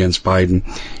people against Biden.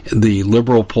 The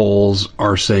liberal polls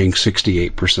are saying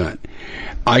 68%.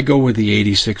 I go with the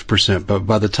 86%, but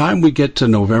by the time we get to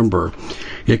November,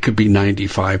 it could be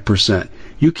 95%.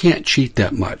 You can't cheat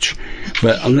that much.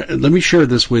 But let me share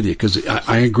this with you, because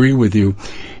I agree with you,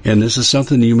 and this is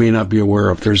something you may not be aware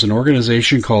of. There's an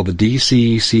organization called the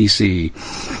DCCC,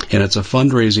 and it's a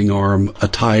fundraising arm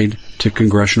tied to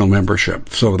congressional membership,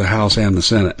 so the House and the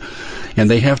Senate. And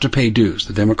they have to pay dues.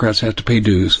 The Democrats have to pay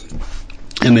dues.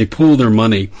 And they pool their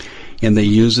money, and they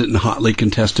use it in hotly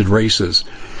contested races.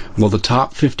 Well, the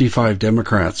top 55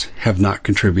 Democrats have not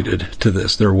contributed to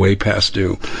this. They're way past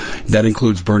due. That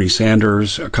includes Bernie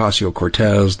Sanders,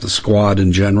 Ocasio-Cortez, the squad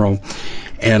in general.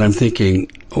 And I'm thinking,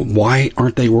 why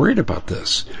aren't they worried about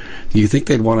this? Do you think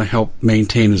they'd want to help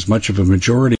maintain as much of a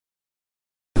majority?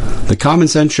 The Common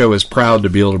Sense Show is proud to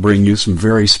be able to bring you some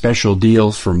very special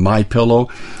deals from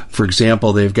MyPillow. For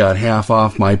example, they've got half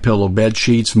off MyPillow bed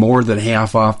sheets, more than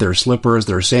half off their slippers,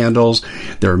 their sandals,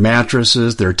 their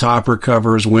mattresses, their topper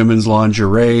covers, women's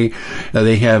lingerie.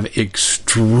 They have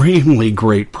extremely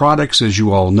great products, as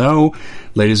you all know.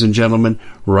 Ladies and gentlemen,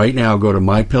 right now go to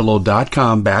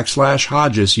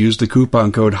mypillow.com/Hodges. Use the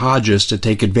coupon code Hodges to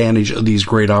take advantage of these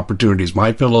great opportunities.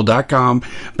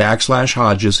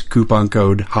 mypillow.com/Hodges, coupon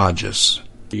code Hodges.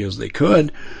 As they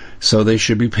could, so they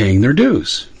should be paying their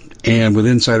dues. And with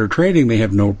insider trading, they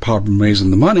have no problem raising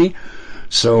the money.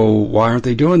 So why aren't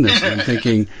they doing this? And I'm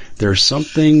thinking there's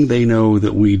something they know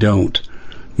that we don't.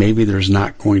 Maybe there's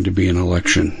not going to be an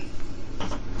election.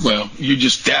 Well,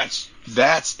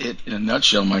 that's it in a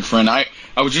nutshell, my friend. I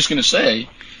was just going to say,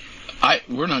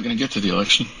 we're not going to get to the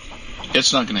election.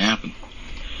 It's not going to happen.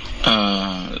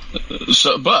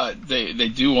 But they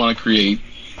do want to create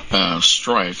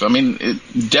strife. I mean,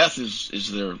 death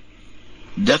is their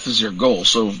goal.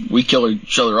 So if we kill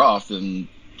each other off, then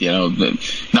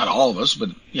not all of us, but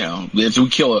if we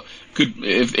kill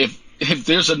if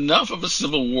there's enough of a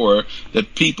civil war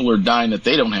that people are dying that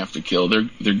they don't have to kill,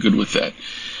 they're good with that.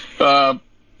 But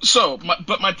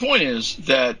my point is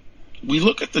that we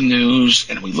look at the news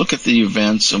and we look at the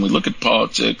events and we look at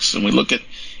politics and we look at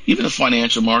even the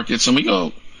financial markets and we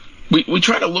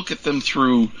try to look at them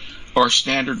through our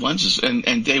standard lenses.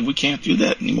 And Dave, we can't do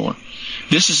that anymore.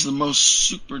 This is the most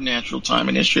supernatural time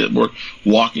in history that we're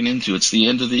walking into. It's the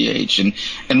end of the age.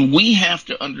 And we have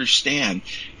to understand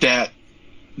that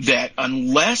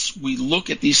unless we look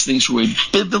at these things through a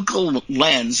biblical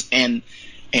lens and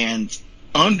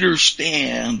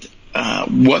understand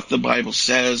what the Bible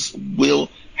says will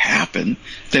happen,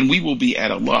 then we will be at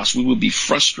a loss. We will be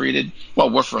frustrated. Well,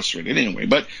 we're frustrated anyway,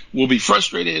 but we'll be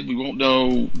frustrated. We won't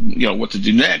know, what to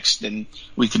do next, and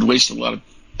we could waste a lot of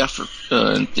effort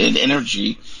and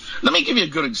energy. Let me give you a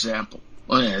good example.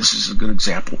 This is a good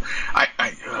example.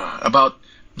 About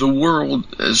the world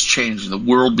is changing, the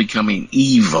world becoming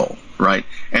evil, right?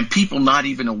 And people not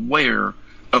even aware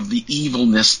of the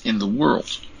evilness in the world,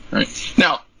 right?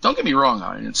 Now, don't get me wrong,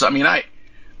 audience. I mean, I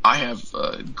have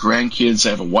grandkids. I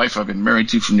have a wife I've been married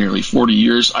to for nearly 40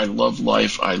 years. I love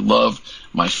life. I love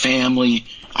my family.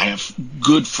 I have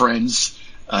good friends.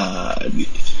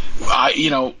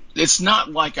 It's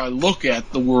not like I look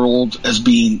at the world as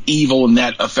being evil and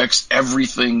that affects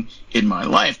everything in my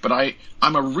life, but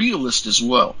I'm a realist as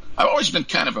well. I've always been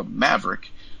kind of a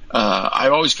maverick. I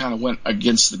always kind of went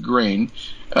against the grain,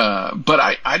 but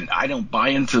I don't buy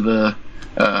into the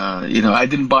I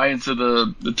didn't buy into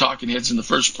the talking heads in the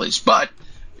first place, but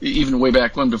even way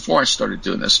back when, before I started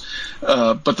doing this.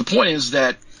 But the point is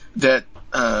that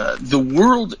the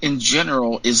world in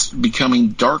general is becoming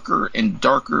darker and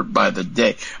darker by the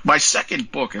day. My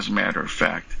second book, as a matter of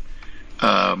fact,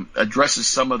 addresses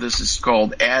some of this. It's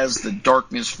called As the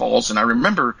Darkness Falls. And I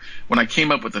remember when I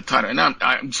came up with the title, and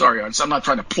I'm sorry, I'm not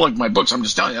trying to plug my books. I'm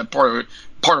just telling you that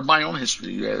part of my own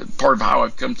history, part of how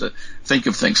I've come to think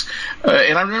of things.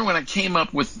 And I remember when I came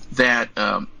up with that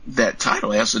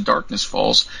title, As the Darkness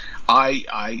Falls,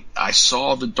 I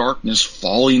saw the darkness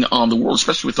falling on the world,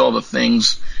 especially with all the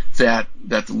things that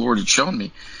the Lord had shown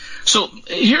me. So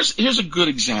here's a good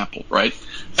example, right?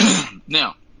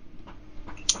 Now,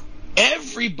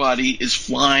 everybody is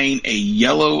flying a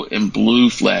yellow and blue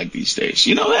flag these days.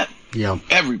 You know that? Yeah.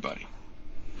 Everybody.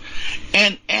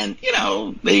 And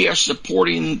they are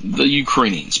supporting the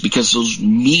Ukrainians because those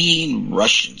mean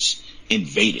Russians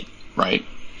invaded, right?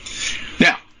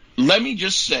 Now, let me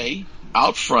just say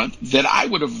out front that I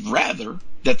would have rather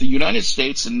that the United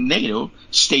States and NATO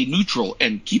stay neutral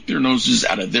and keep their noses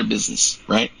out of their business,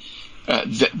 right?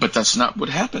 But that's not what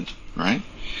happened, right?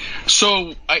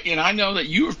 So, I know that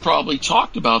you have probably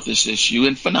talked about this issue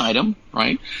infinitum,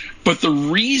 right? But the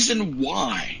reason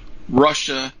why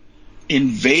Russia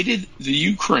invaded the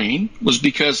Ukraine was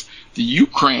because the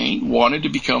Ukraine wanted to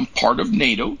become part of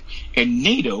NATO, and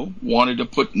NATO wanted to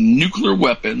put nuclear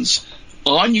weapons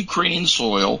on Ukrainian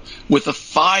soil with a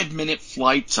 5-minute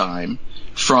flight time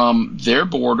from their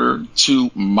border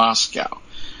to Moscow.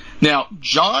 Now,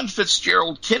 John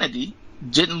Fitzgerald Kennedy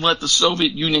didn't let the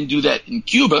Soviet Union do that in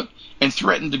Cuba and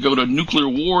threatened to go to nuclear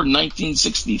war in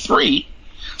 1963.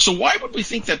 So why would we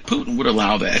think that Putin would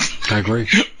allow that? I agree.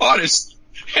 Honest.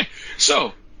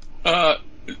 So,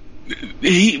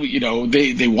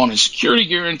 they wanted security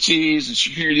guarantees, and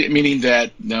security meaning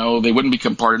that no, they wouldn't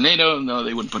become part of NATO, no,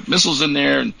 they wouldn't put missiles in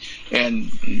there,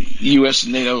 and U.S.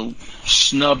 and NATO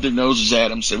snubbed their noses at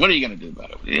them, said, "What are you going to do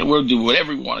about it? We'll do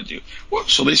whatever we want to do." Well,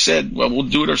 so they said, "Well, we'll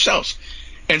do it ourselves,"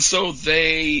 and so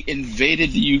they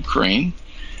invaded the Ukraine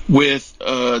with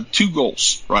 2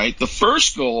 goals. Right, the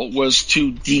first goal was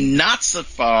to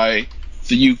denazify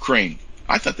the Ukraine.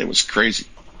 I thought that was crazy.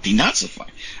 Denazify.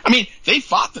 I mean, they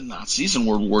fought the Nazis in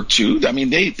World War II. I mean,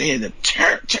 they had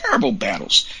terrible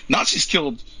battles. Nazis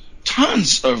killed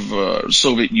tons of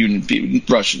Soviet Union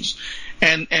Russians.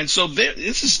 And so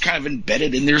this is kind of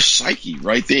embedded in their psyche,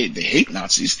 right? They hate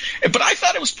Nazis. But I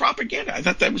thought it was propaganda. I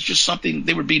thought that was just something,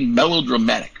 they were being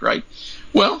melodramatic, right?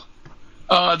 Well,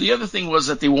 the other thing was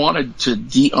that they wanted to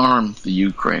de-arm the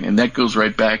Ukraine, and that goes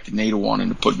right back to NATO wanting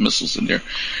to put missiles in there.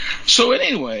 So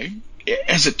anyway,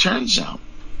 as it turns out,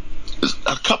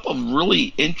 a couple of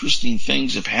really interesting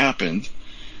things have happened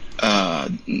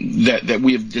that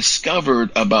we have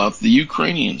discovered about the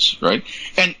Ukrainians, right?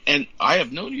 And I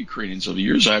have known Ukrainians over the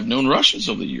years. I have known Russians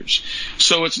over the years.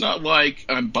 So it's not like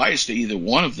I'm biased to either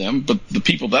one of them, but the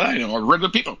people that I know are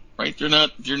regular people, right? They're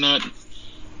not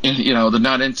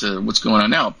into what's going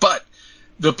on now. But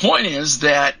the point is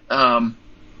that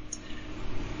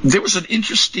there was an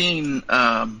interesting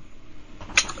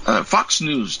Fox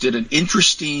News did an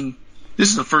interesting. This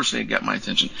is the first thing that got my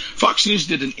attention. Fox News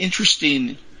did an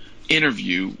interesting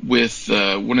interview with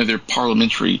one of their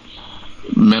parliamentary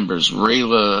members,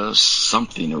 Rayla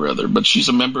something or other, but she's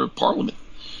a member of parliament.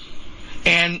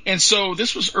 And so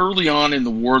this was early on in the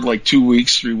war, like 2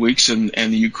 weeks, 3 weeks, and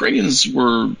the Ukrainians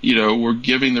were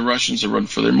giving the Russians a run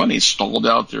for their money, stalled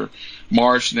out their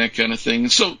march and that kind of thing.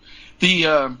 And so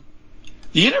the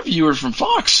interviewer from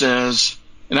Fox says,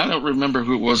 and I don't remember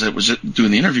who it was that was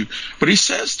doing the interview, but he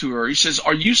says to her, he says,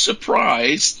 "Are you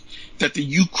surprised that the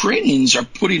Ukrainians are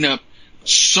putting up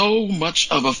so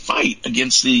much of a fight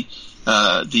against the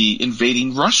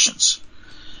invading Russians?"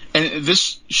 And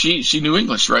this, she knew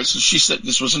English, right? So she said,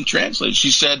 this wasn't translated.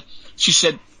 She said,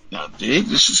 "Now, Dave,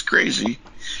 this is crazy."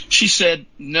 She said,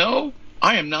 "No,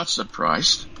 I am not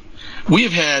surprised. We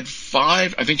have had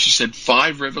 5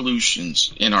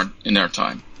 revolutions in our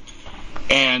time.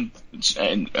 And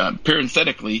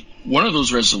parenthetically, one of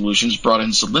those resolutions brought in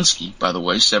Zelensky, by the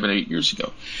way, 7 or 8 years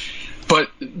ago. But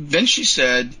then she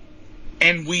said,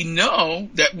 and we know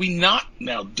that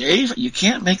now, Dave, you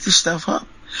can't make this stuff up.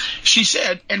 She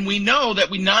said, and we know that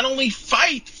we not only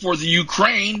fight for the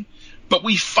Ukraine, but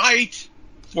we fight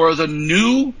for the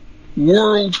new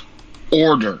world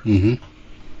order. Mm-hmm.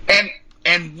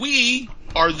 And we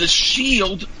are the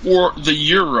shield for the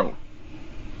euro,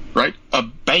 right? A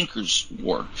banker's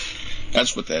war.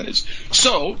 That's what that is.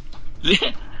 So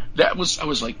I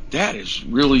was like, that is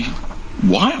really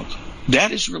wild.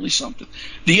 That is really something.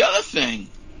 The other thing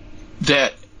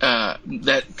that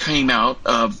came out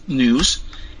of news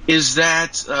is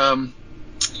that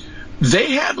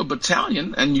they have a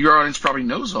battalion, and your audience probably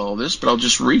knows all this, but I'll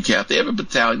just recap. They have a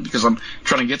battalion, because I'm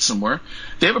trying to get somewhere.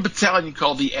 They have a battalion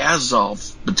called the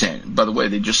Azov Battalion. By the way,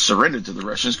 they just surrendered to the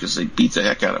Russians because they beat the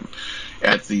heck out of them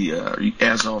at the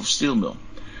Azov steel mill.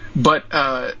 But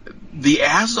the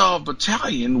Azov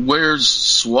Battalion wears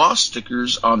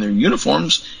swastikas on their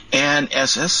uniforms and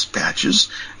SS patches.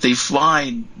 They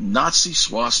fly Nazi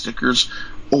swastikas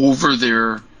over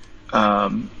their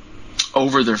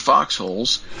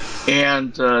foxholes,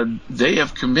 and they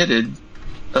have committed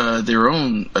their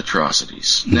own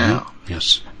atrocities. Mm-hmm. Now,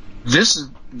 yes, this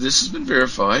has been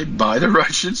verified by the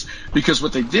Russians, because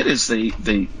what they did is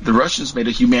the Russians made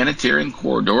a humanitarian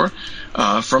corridor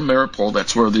from Mariupol.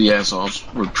 That's where the Azovs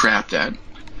were trapped at,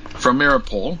 from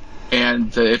Mariupol.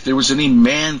 And if there was any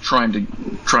man trying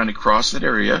to cross that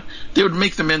area, they would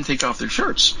make the men take off their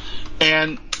shirts.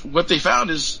 And what they found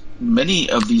is many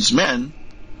of these men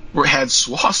had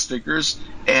swastikas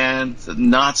and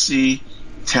Nazi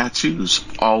tattoos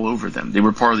all over them. They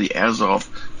were part of the Azov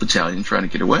Battalion trying to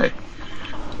get away.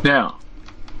 Now,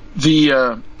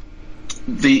 the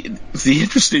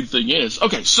interesting thing is,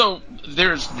 okay, so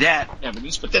there's that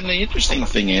evidence, but then the interesting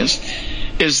thing is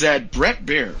that Brett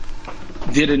Baer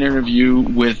did an interview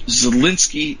with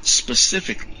Zelensky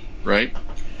specifically, right?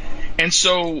 And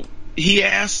so he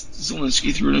asked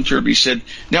Zelensky through an interview, he said,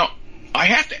 "Now, I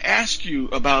have to ask you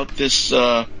about this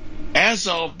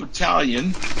Azov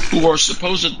Battalion, who are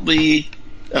supposedly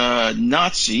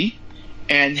Nazi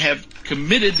and have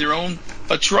committed their own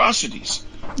atrocities.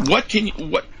 What can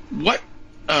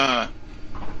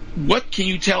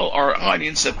you tell our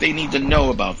audience that they need to know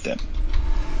about them?"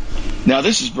 Now,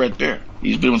 this is Brett Baer.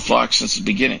 He's been with Fox since the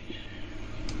beginning.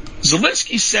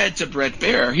 Zelensky said to Brett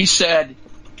Baer, he said,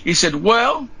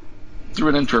 well, through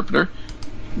an interpreter,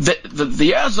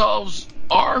 the Azovs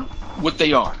are what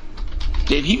they are.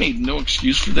 Dave, he made no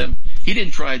excuse for them. He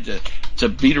didn't try to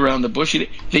beat around the bush.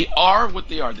 They are what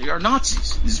they are. They are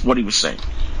Nazis, is what he was saying.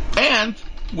 And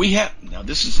now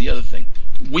this is the other thing,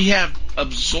 we have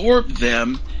absorbed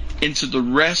them into the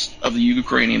rest of the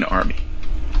Ukrainian army.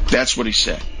 That's what he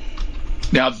said.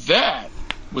 Now that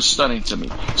was stunning to me.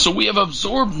 So we have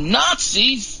absorbed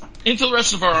Nazis into the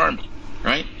rest of our army,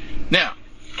 right? Now,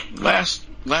 last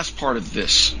part of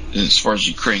this, as far as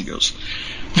Ukraine goes,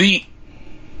 one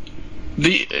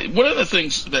of the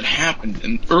things that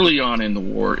happened early on in the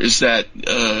war is that,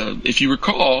 if you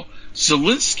recall,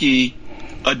 Zelensky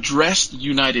addressed the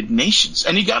United Nations,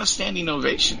 and he got a standing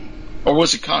ovation. Or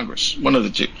was it Congress? One of the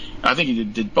two. I think he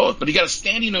did both, but he got a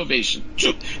standing ovation.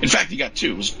 In fact, he got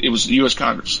two. It was the U.S.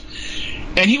 Congress.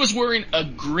 And he was wearing a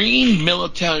green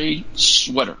military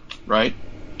sweater, right?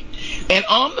 And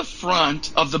on the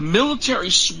front of the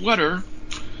military sweater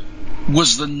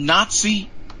was the Nazi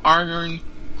Iron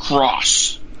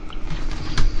Cross.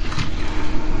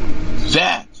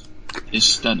 That is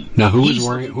stunning. Now, who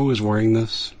is wearing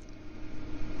this?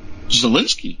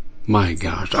 Zelensky. My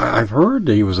gosh, I've heard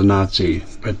that he was a Nazi,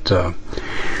 but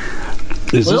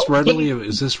is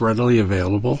this readily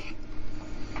available?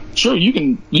 Sure, you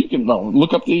can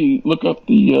look up you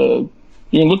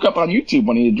can look up on YouTube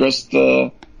when he addressed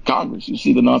Congress. You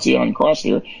see the Nazi Iron Cross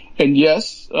there. And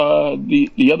yes,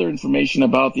 the other information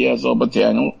about the Azov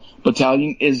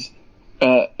battalion is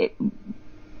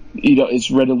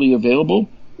it's readily available.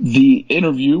 The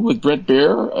interview with Brett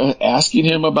Baer asking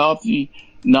him about the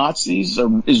Nazis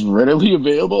is readily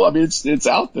available. I mean, it's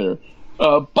out there.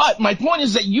 But my point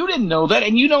is that you didn't know that,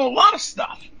 and you know a lot of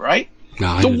stuff, right?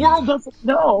 No, the world doesn't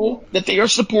know that they are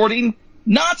supporting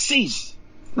Nazis,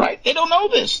 right? They don't know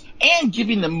this, and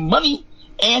giving them money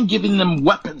and giving them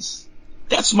weapons.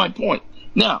 That's my point.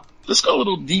 Now, let's go a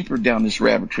little deeper down this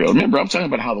rabbit trail. Remember, I'm talking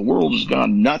about how the world has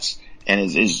gone nuts and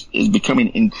is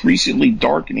becoming increasingly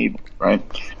dark and evil, right?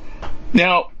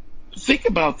 Now, think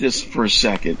about this for a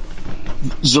second.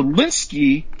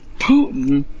 Zelensky,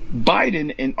 Putin,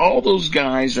 Biden, and all those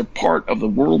guys are part of the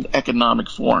World Economic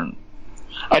Forum.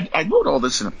 I wrote all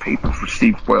this in a paper for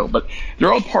Steve Quayle, but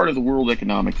they're all part of the World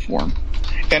Economic Forum.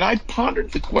 And I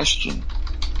pondered the question,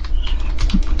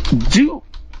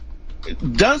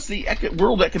 does the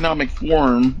World Economic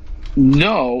Forum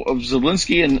know of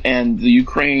Zelensky and the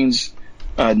Ukraine's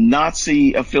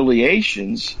Nazi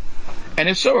affiliations? And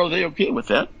if so, are they okay with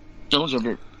that? No one's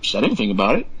ever said anything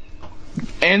about it.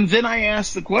 And then I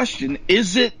asked the question,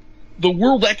 is it the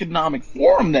World Economic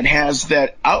Forum that has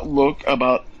that outlook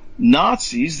about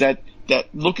Nazis, that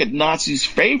look at Nazis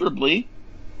favorably,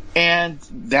 and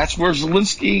that's where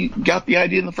Zelensky got the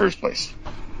idea in the first place?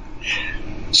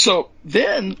 So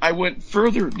then I went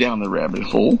further down the rabbit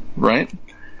hole, right?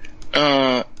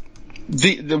 The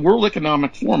World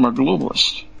Economic Forum are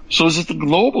globalists. So is it the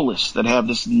globalists that have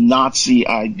this Nazi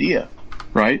idea,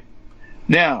 right?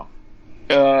 Now,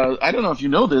 I don't know if you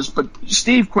know this, but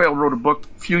Steve Quayle wrote a book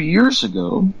a few years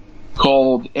ago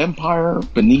called Empire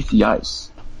Beneath the Ice.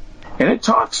 And it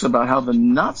talks about how the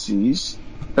Nazis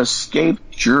escaped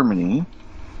Germany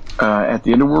at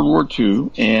the end of World War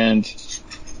II and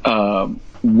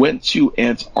went to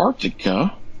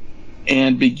Antarctica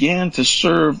and began to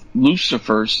serve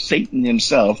Lucifer, Satan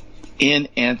himself, in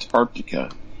Antarctica.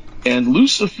 And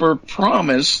Lucifer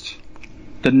promised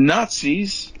the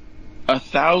Nazis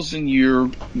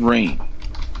 1,000-year reign.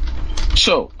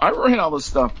 So I read all this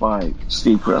stuff by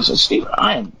Steve Quayle. I said, Steve,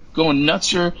 I am going nuts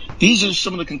here. These are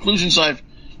some of the conclusions I've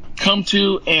come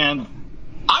to, and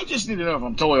I just need to know if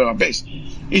I'm totally off base.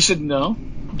 He said, no,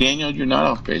 Daniel, you're not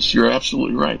off base. You're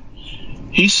absolutely right.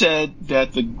 He said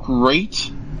that the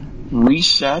great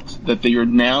reset that they are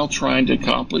now trying to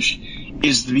accomplish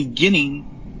is the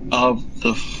beginning of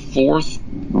the Fourth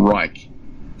Reich,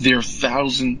 their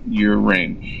 1,000-year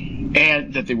reign,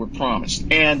 and that they were promised.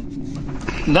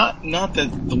 And not that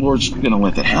the Lord's going to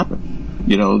let that happen.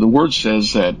 You know, the Word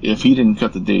says that if He didn't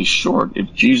cut the days short,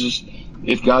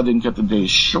 if God didn't cut the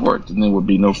days short, then there would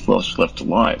be no flesh left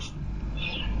alive.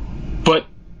 But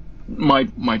my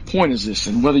point is this,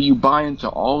 and whether you buy into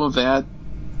all of that,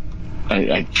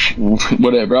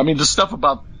 whatever. I mean, the stuff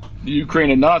about the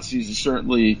Ukraine and Nazis is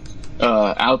certainly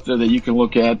out there that you can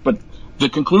look at, but the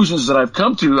conclusions that I've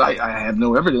come to, I have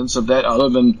no evidence of that other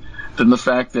than the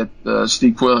fact that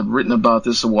Steve Quayle had written about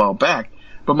this a while back.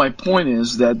 But my point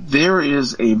is that there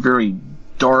is a very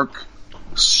dark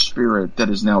spirit that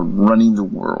is now running the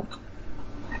world.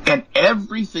 And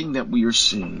everything that we are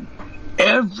seeing,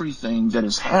 everything that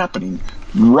is happening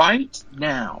right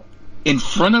now in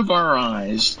front of our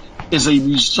eyes is a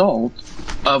result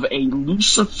of a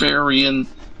Luciferian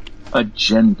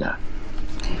agenda.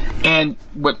 And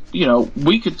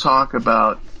we could talk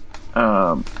about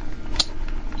the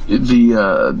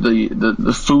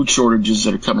food shortages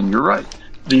that are coming. You're right.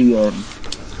 The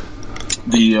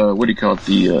what do you call it?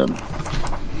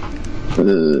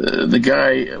 The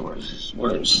guy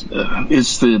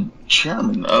is the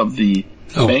chairman of the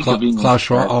Bank of England. Klaus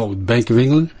Schwab. Bank of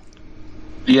England.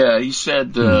 Yeah, he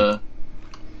said the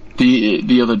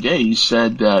other day. He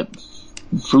said that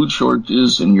food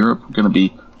shortages in Europe are going to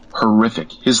be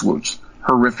horrific. His words,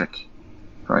 horrific.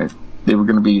 Right? They were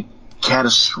going to be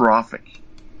catastrophic.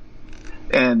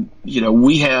 And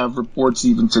we have reports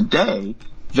even today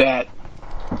that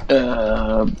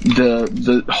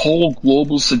the whole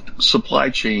global supply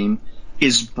chain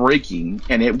is breaking,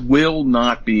 and it will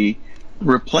not be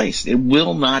replaced. It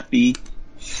will not be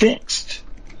fixed.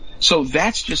 So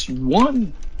that's just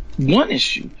one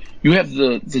issue. You have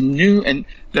the new, and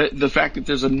the fact that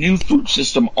there's a new food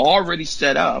system already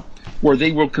set up where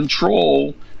they will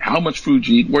control how much food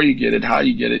you eat, where you get it, how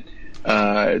you get it.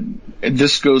 And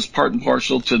this goes part and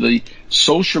parcel to the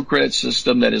social credit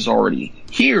system that is already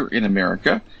here in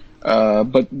America.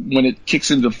 But when it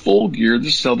kicks into full gear,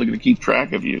 this is how they're going to keep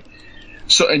track of you.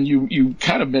 So, and you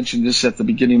kind of mentioned this at the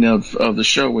beginning of the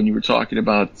show when you were talking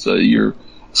about your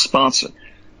sponsor.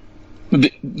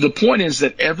 The point is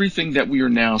that everything that we are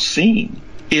now seeing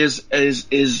is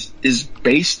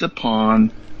based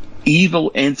upon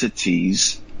evil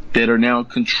entities that are now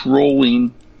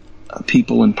controlling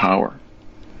people in power.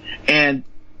 And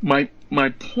my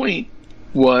point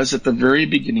was at the very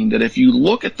beginning that if you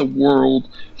look at the world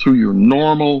through your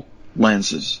normal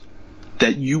lenses,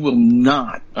 that you will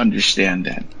not understand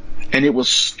that. And it will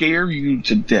scare you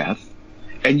to death,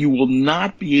 and you will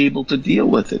not be able to deal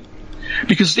with it.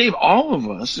 Because, Dave, all of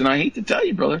us, and I hate to tell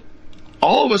you, brother,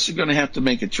 all of us are going to have to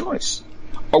make a choice.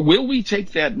 Or will we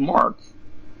take that mark,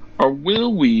 or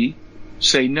will we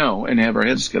say no and have our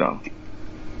heads cut off?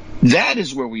 That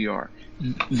is where we are.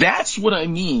 That's what I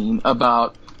mean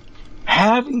about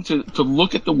having to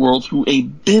look at the world through a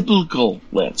biblical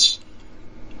lens.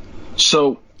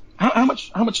 So, how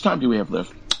much time do we have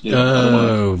left?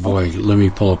 Oh, boy, let me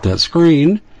pull up that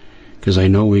screen, because I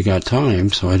know we got time,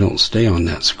 so I don't stay on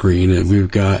that screen. And we've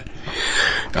got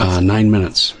 9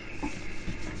 minutes.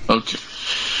 Okay.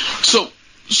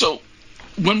 So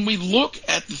when we look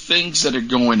at the things that are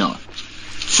going on,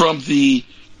 from the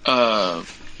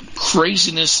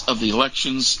craziness of the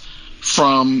elections,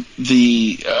 from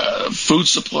the food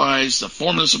supplies, the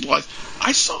formula supplies,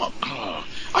 I saw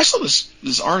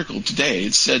this article today.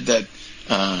 It said that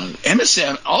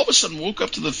MSN all of a sudden woke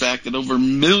up to the fact that over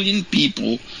 1 million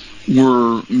people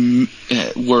were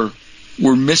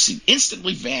missing,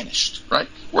 instantly vanished. Right?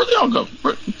 Where'd they all go?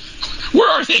 Where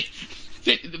are they?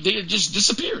 They had just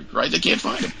disappeared. Right? They can't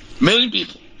find them. 1 million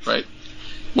people. Right?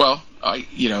 Well, I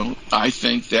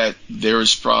think that there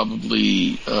is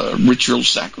probably ritual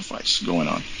sacrifice going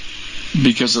on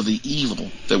because of the evil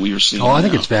that we are seeing. Oh, I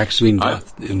think it's vaccine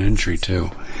death and injury too.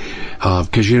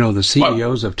 Because, the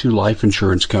CEOs of 2 life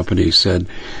insurance companies said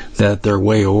that they're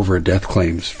way over death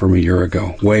claims from a year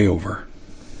ago. Way over.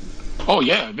 Oh,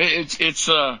 yeah. It's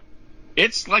like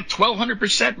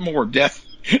 1,200% more death.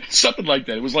 Something like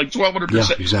that. It was like 1,200%. Yeah,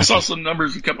 exactly. I saw some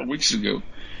numbers a couple of weeks ago.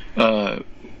 Well,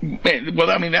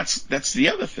 I mean, that's the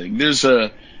other thing. There's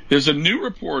a new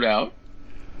report out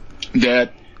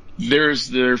that there's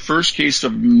their first case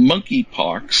of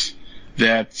monkeypox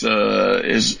that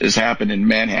is happened in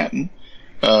Manhattan,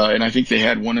 and I think they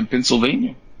had one in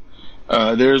Pennsylvania.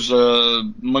 There's a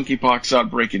monkeypox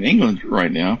outbreak in England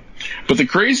right now. But the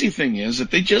crazy thing is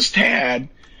that they just had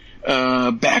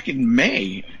back in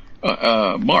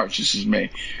March. This is May.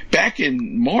 Back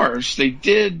in March, they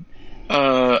did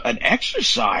an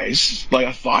exercise, like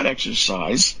a thought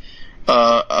exercise,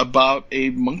 about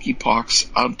a monkeypox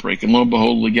outbreak, and lo and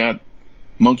behold, we got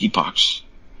monkeypox.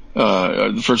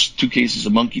 The first 2 cases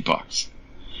of monkeypox.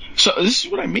 So this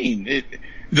is what I mean.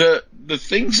 The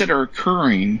things that are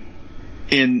occurring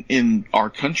in our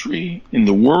country, in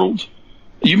the world.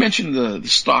 You mentioned the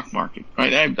stock market,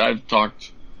 right? I've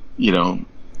talked, till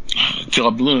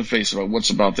I'm blue in the face about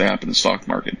what's about to happen in the stock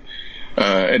market.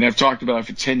 And I've talked about it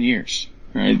for 10 years,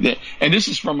 right? And this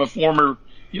is from a former,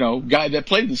 guy that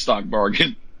played the stock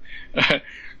market.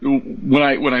 When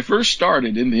I first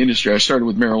started in the industry, I started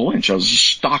with Merrill Lynch. I was a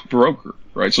stockbroker,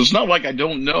 right? So it's not like I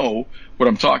don't know what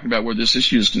I'm talking about where this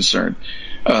issue is concerned.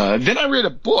 Then I read a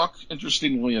book,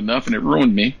 interestingly enough, and it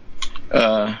ruined me.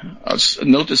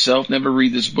 Note to self: never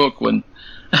read this book when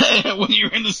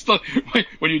you're in the stock,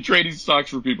 when you're trading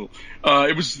stocks for people.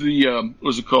 It was what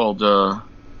was it called?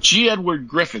 G. Edward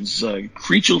Griffin's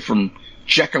Creature from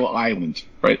Jekyll Island,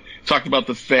 right? Talked about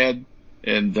the Fed.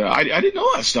 And I didn't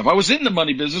know that stuff. I was in the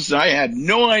money business, and I had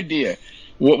no idea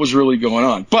what was really going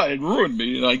on. But it ruined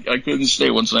me, and I couldn't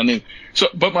stay once I knew. So,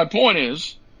 but my point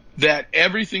is that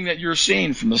everything that you're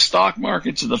seeing, from the stock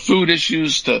market to the food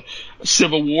issues to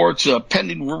civil war to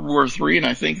pending World War III, and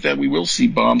I think that we will see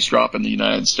bombs drop in the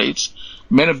United States.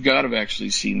 Men of God have actually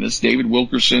seen this. David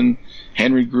Wilkerson,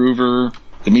 Henry Groover,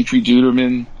 Dmitri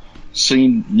Duderman,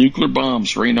 seen nuclear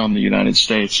bombs rain on the United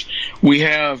States. We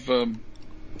have the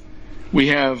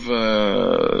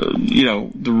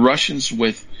Russians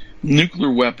with nuclear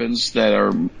weapons that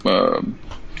are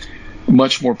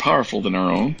much more powerful than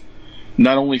our own,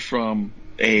 not only from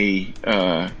a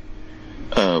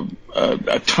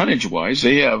tonnage-wise.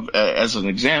 They have, as an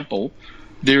example,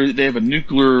 they have a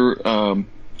nuclear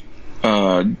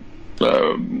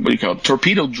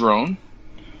torpedo drone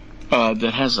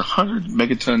that has 100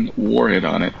 megaton warhead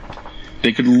on it.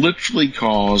 They could literally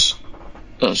cause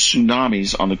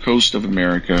tsunamis on the coast of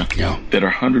America that are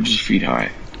hundreds of feet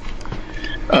high.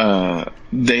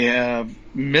 They have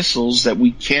missiles that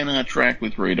we cannot track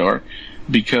with radar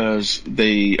because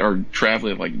they are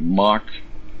traveling like Mach,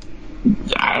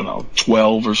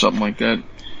 12 or something like that.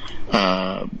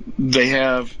 They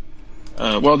have,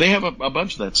 they have a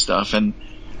bunch of that stuff, and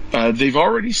they've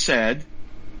already said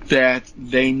that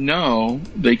they know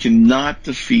they cannot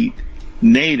defeat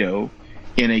NATO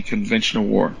in a conventional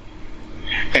war.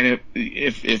 And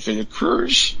if it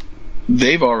occurs,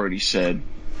 they've already said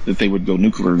that they would go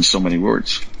nuclear in so many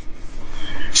words.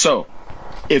 So,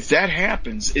 if that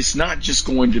happens, it's not just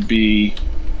going to be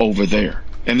over there.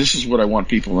 And this is what I want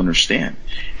people to understand.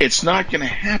 It's not going to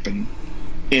happen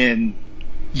in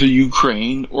the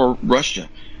Ukraine or Russia.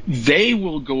 They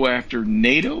will go after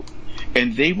NATO,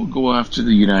 and they will go after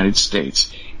the United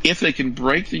States. If they can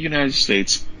break the United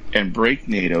States and break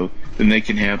NATO, then they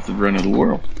can have the run of the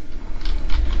world.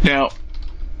 Now,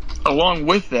 along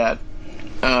with that,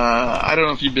 I don't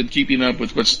know if you've been keeping up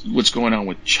with what's going on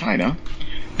with China,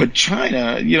 but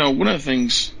China, one of the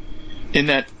things in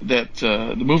that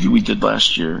the movie we did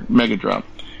last year, Mega Drought,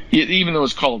 even though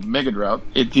it's called Mega Drought,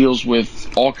 it deals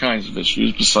with all kinds of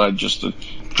issues besides just the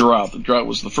drought. The drought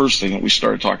was the first thing that we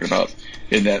started talking about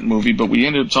in that movie, but we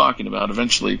ended up talking about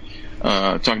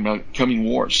coming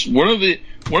wars. One of the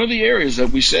areas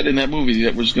that we said in that movie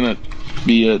that was going to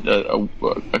be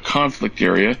a conflict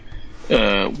area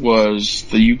was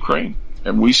the Ukraine,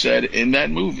 and we said in that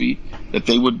movie that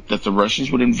the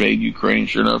Russians would invade Ukraine.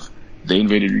 Sure enough, they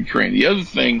invaded Ukraine. The other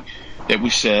thing that we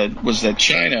said was that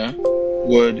China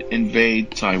would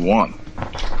invade Taiwan,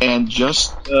 and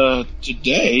just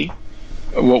today,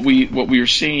 what we are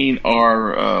seeing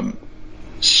are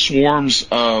swarms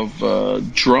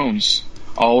of drones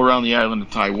all around the island of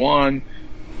Taiwan,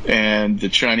 and the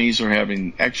Chinese are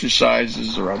having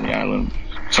exercises around the island of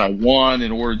Taiwan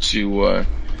in order to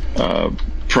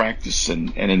practice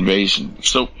an invasion.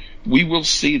 So we will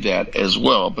see that as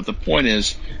well. But the point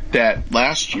is that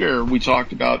last year we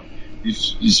talked about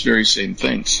these very same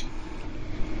things.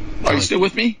 Are you still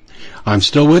with me? I'm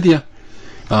still with you.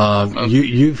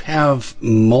 You have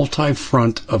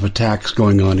multi-front of attacks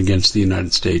going on against the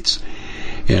United States,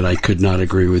 and I could not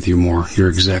agree with you more. You're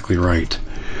exactly right.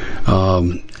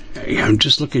 I'm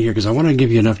just looking here because I want to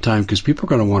give you enough time because people are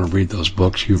going to want to read those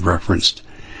books you've referenced.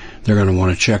 They're going to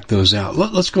want to check those out.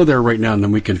 Let's go there right now, and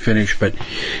then we can finish. But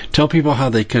tell people how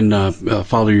they can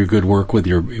follow your good work with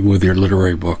your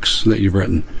literary books that you've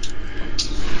written.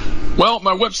 Well,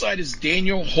 my website is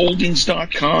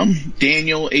danielholdings.com.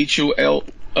 Daniel,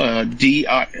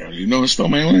 H-O-L-D-I, you know how to spell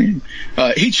my name?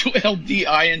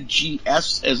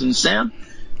 H-O-L-D-I-N-G-S as in Sam.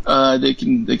 They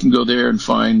can go there and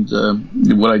find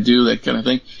what I do, that kind of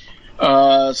thing.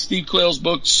 Steve Quayle's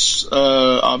books,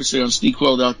 obviously on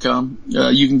stevequayle.com.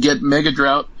 You can get Mega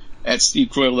Drought at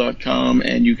stevequayle.com,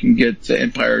 and you can get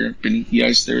Empire Beneath the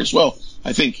Ice there as well,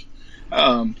 I think.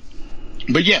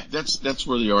 But yeah, that's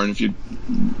where they are, and if you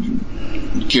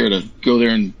care to go there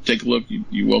and take a look,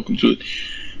 you're welcome to it.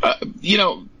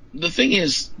 The thing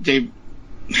is, Dave,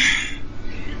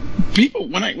 people,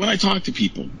 when I talk to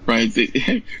people, right,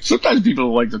 sometimes people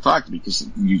don't like to talk to me because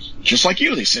just like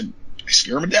you, they said, I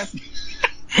scare them to death.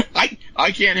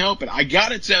 I can't help it. I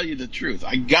gotta tell you the truth.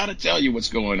 I gotta tell you what's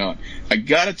going on. I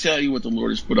gotta tell you what the Lord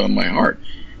has put on my heart.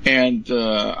 And,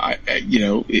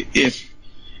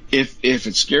 if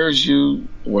it scares you,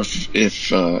 or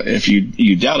if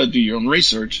you doubt it, do your own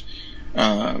research.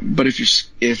 But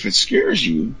if it scares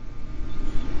you,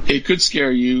 it could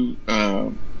scare you,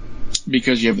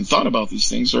 because you haven't thought about these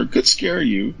things, or it could scare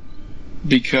you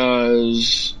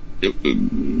because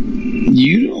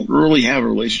you don't really have a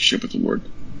relationship with the Lord.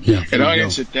 Yeah. And I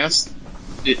guess if that's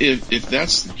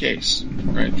the case,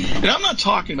 right? And I'm not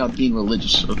talking about being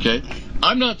religious, okay?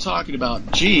 I'm not talking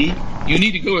about, you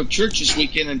need to go to church this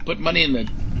weekend and put money in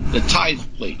the tithe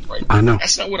plate, right? I know.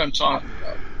 That's not what I'm talking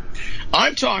about.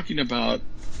 I'm talking about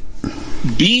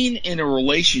being in a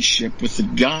relationship with the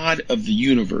God of the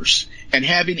universe and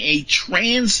having a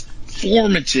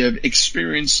transformative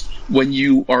experience when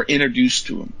you are introduced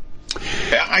to Him.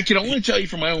 I can only tell you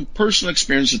from my own personal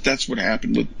experience that that's what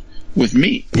happened with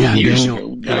me. Yeah,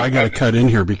 Daniel, I got to cut in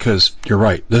here because you're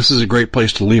right. This is a great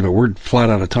place to leave it. We're flat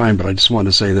out of time, but I just wanted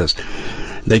to say this.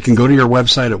 They can go to your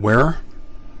website at where?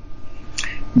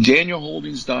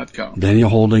 DanielHoldings.com.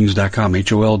 DanielHoldings.com.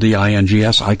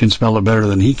 Holdings. I can spell it better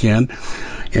than he can.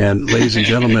 And ladies and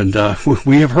gentlemen,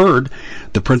 we have heard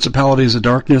the Principalities of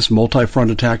Darkness,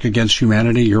 multi-front attack against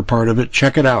humanity. You're part of it.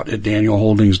 Check it out at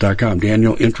DanielHoldings.com.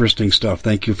 Daniel, interesting stuff.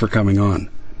 Thank you for coming on.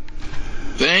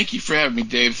 Thank you for having me,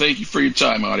 Dave. Thank you for your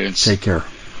time, audience. Take care.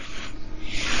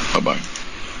 Bye-bye.